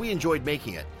much as we enjoyed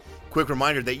making it. Quick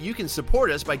reminder that you can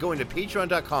support us by going to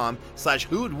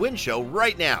patreon.com/whowouldwinshow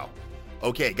right now.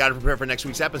 Okay, gotta prepare for next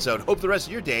week's episode. Hope the rest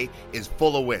of your day is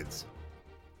full of wins.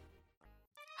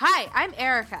 Hi, I'm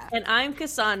Erica. And I'm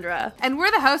Cassandra. And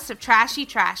we're the hosts of Trashy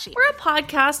Trashy. We're a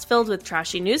podcast filled with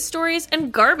trashy news stories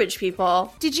and garbage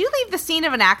people. Did you leave the scene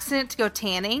of an accident to go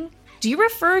tanning? Do you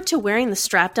refer to wearing the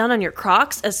strap down on your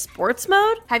Crocs as sports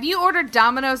mode? Have you ordered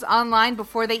Domino's online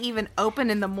before they even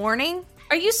open in the morning?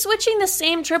 Are you switching the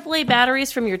same AAA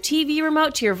batteries from your TV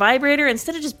remote to your vibrator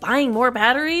instead of just buying more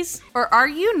batteries? Or are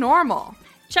you normal?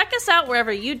 Check us out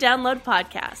wherever you download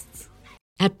podcasts.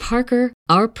 At Parker,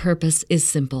 our purpose is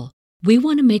simple. We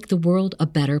want to make the world a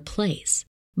better place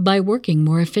by working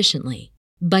more efficiently,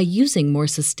 by using more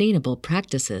sustainable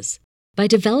practices, by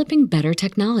developing better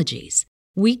technologies.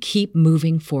 We keep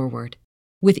moving forward.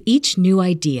 With each new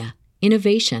idea,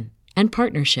 innovation, and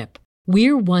partnership,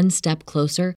 we're one step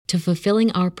closer to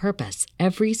fulfilling our purpose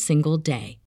every single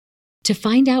day. To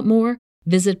find out more,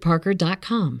 visit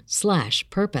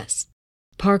parker.com/purpose.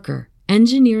 Parker,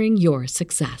 engineering your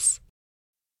success.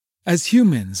 As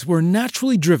humans, we're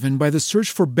naturally driven by the search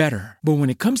for better. But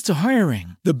when it comes to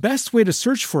hiring, the best way to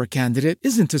search for a candidate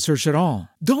isn't to search at all.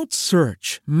 Don't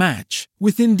search, match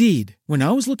with Indeed. When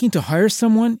I was looking to hire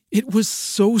someone, it was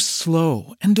so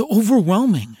slow and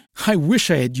overwhelming. I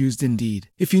wish I had used Indeed.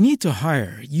 If you need to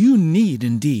hire, you need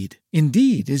Indeed.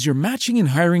 Indeed is your matching and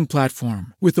hiring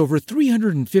platform with over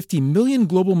 350 million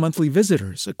global monthly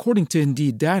visitors, according to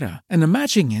Indeed data, and a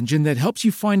matching engine that helps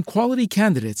you find quality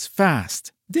candidates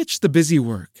fast. Ditch the busy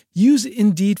work. Use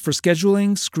Indeed for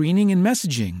scheduling, screening, and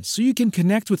messaging so you can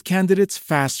connect with candidates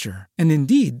faster. And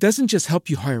Indeed doesn't just help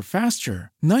you hire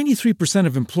faster. 93%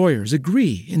 of employers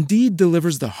agree Indeed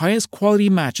delivers the highest quality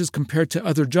matches compared to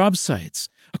other job sites,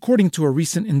 according to a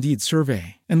recent Indeed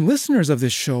survey. And listeners of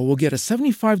this show will get a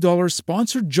 $75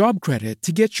 sponsored job credit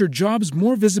to get your jobs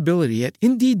more visibility at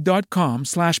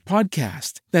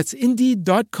Indeed.com/podcast. That's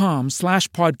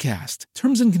Indeed.com/podcast.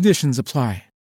 Terms and conditions apply.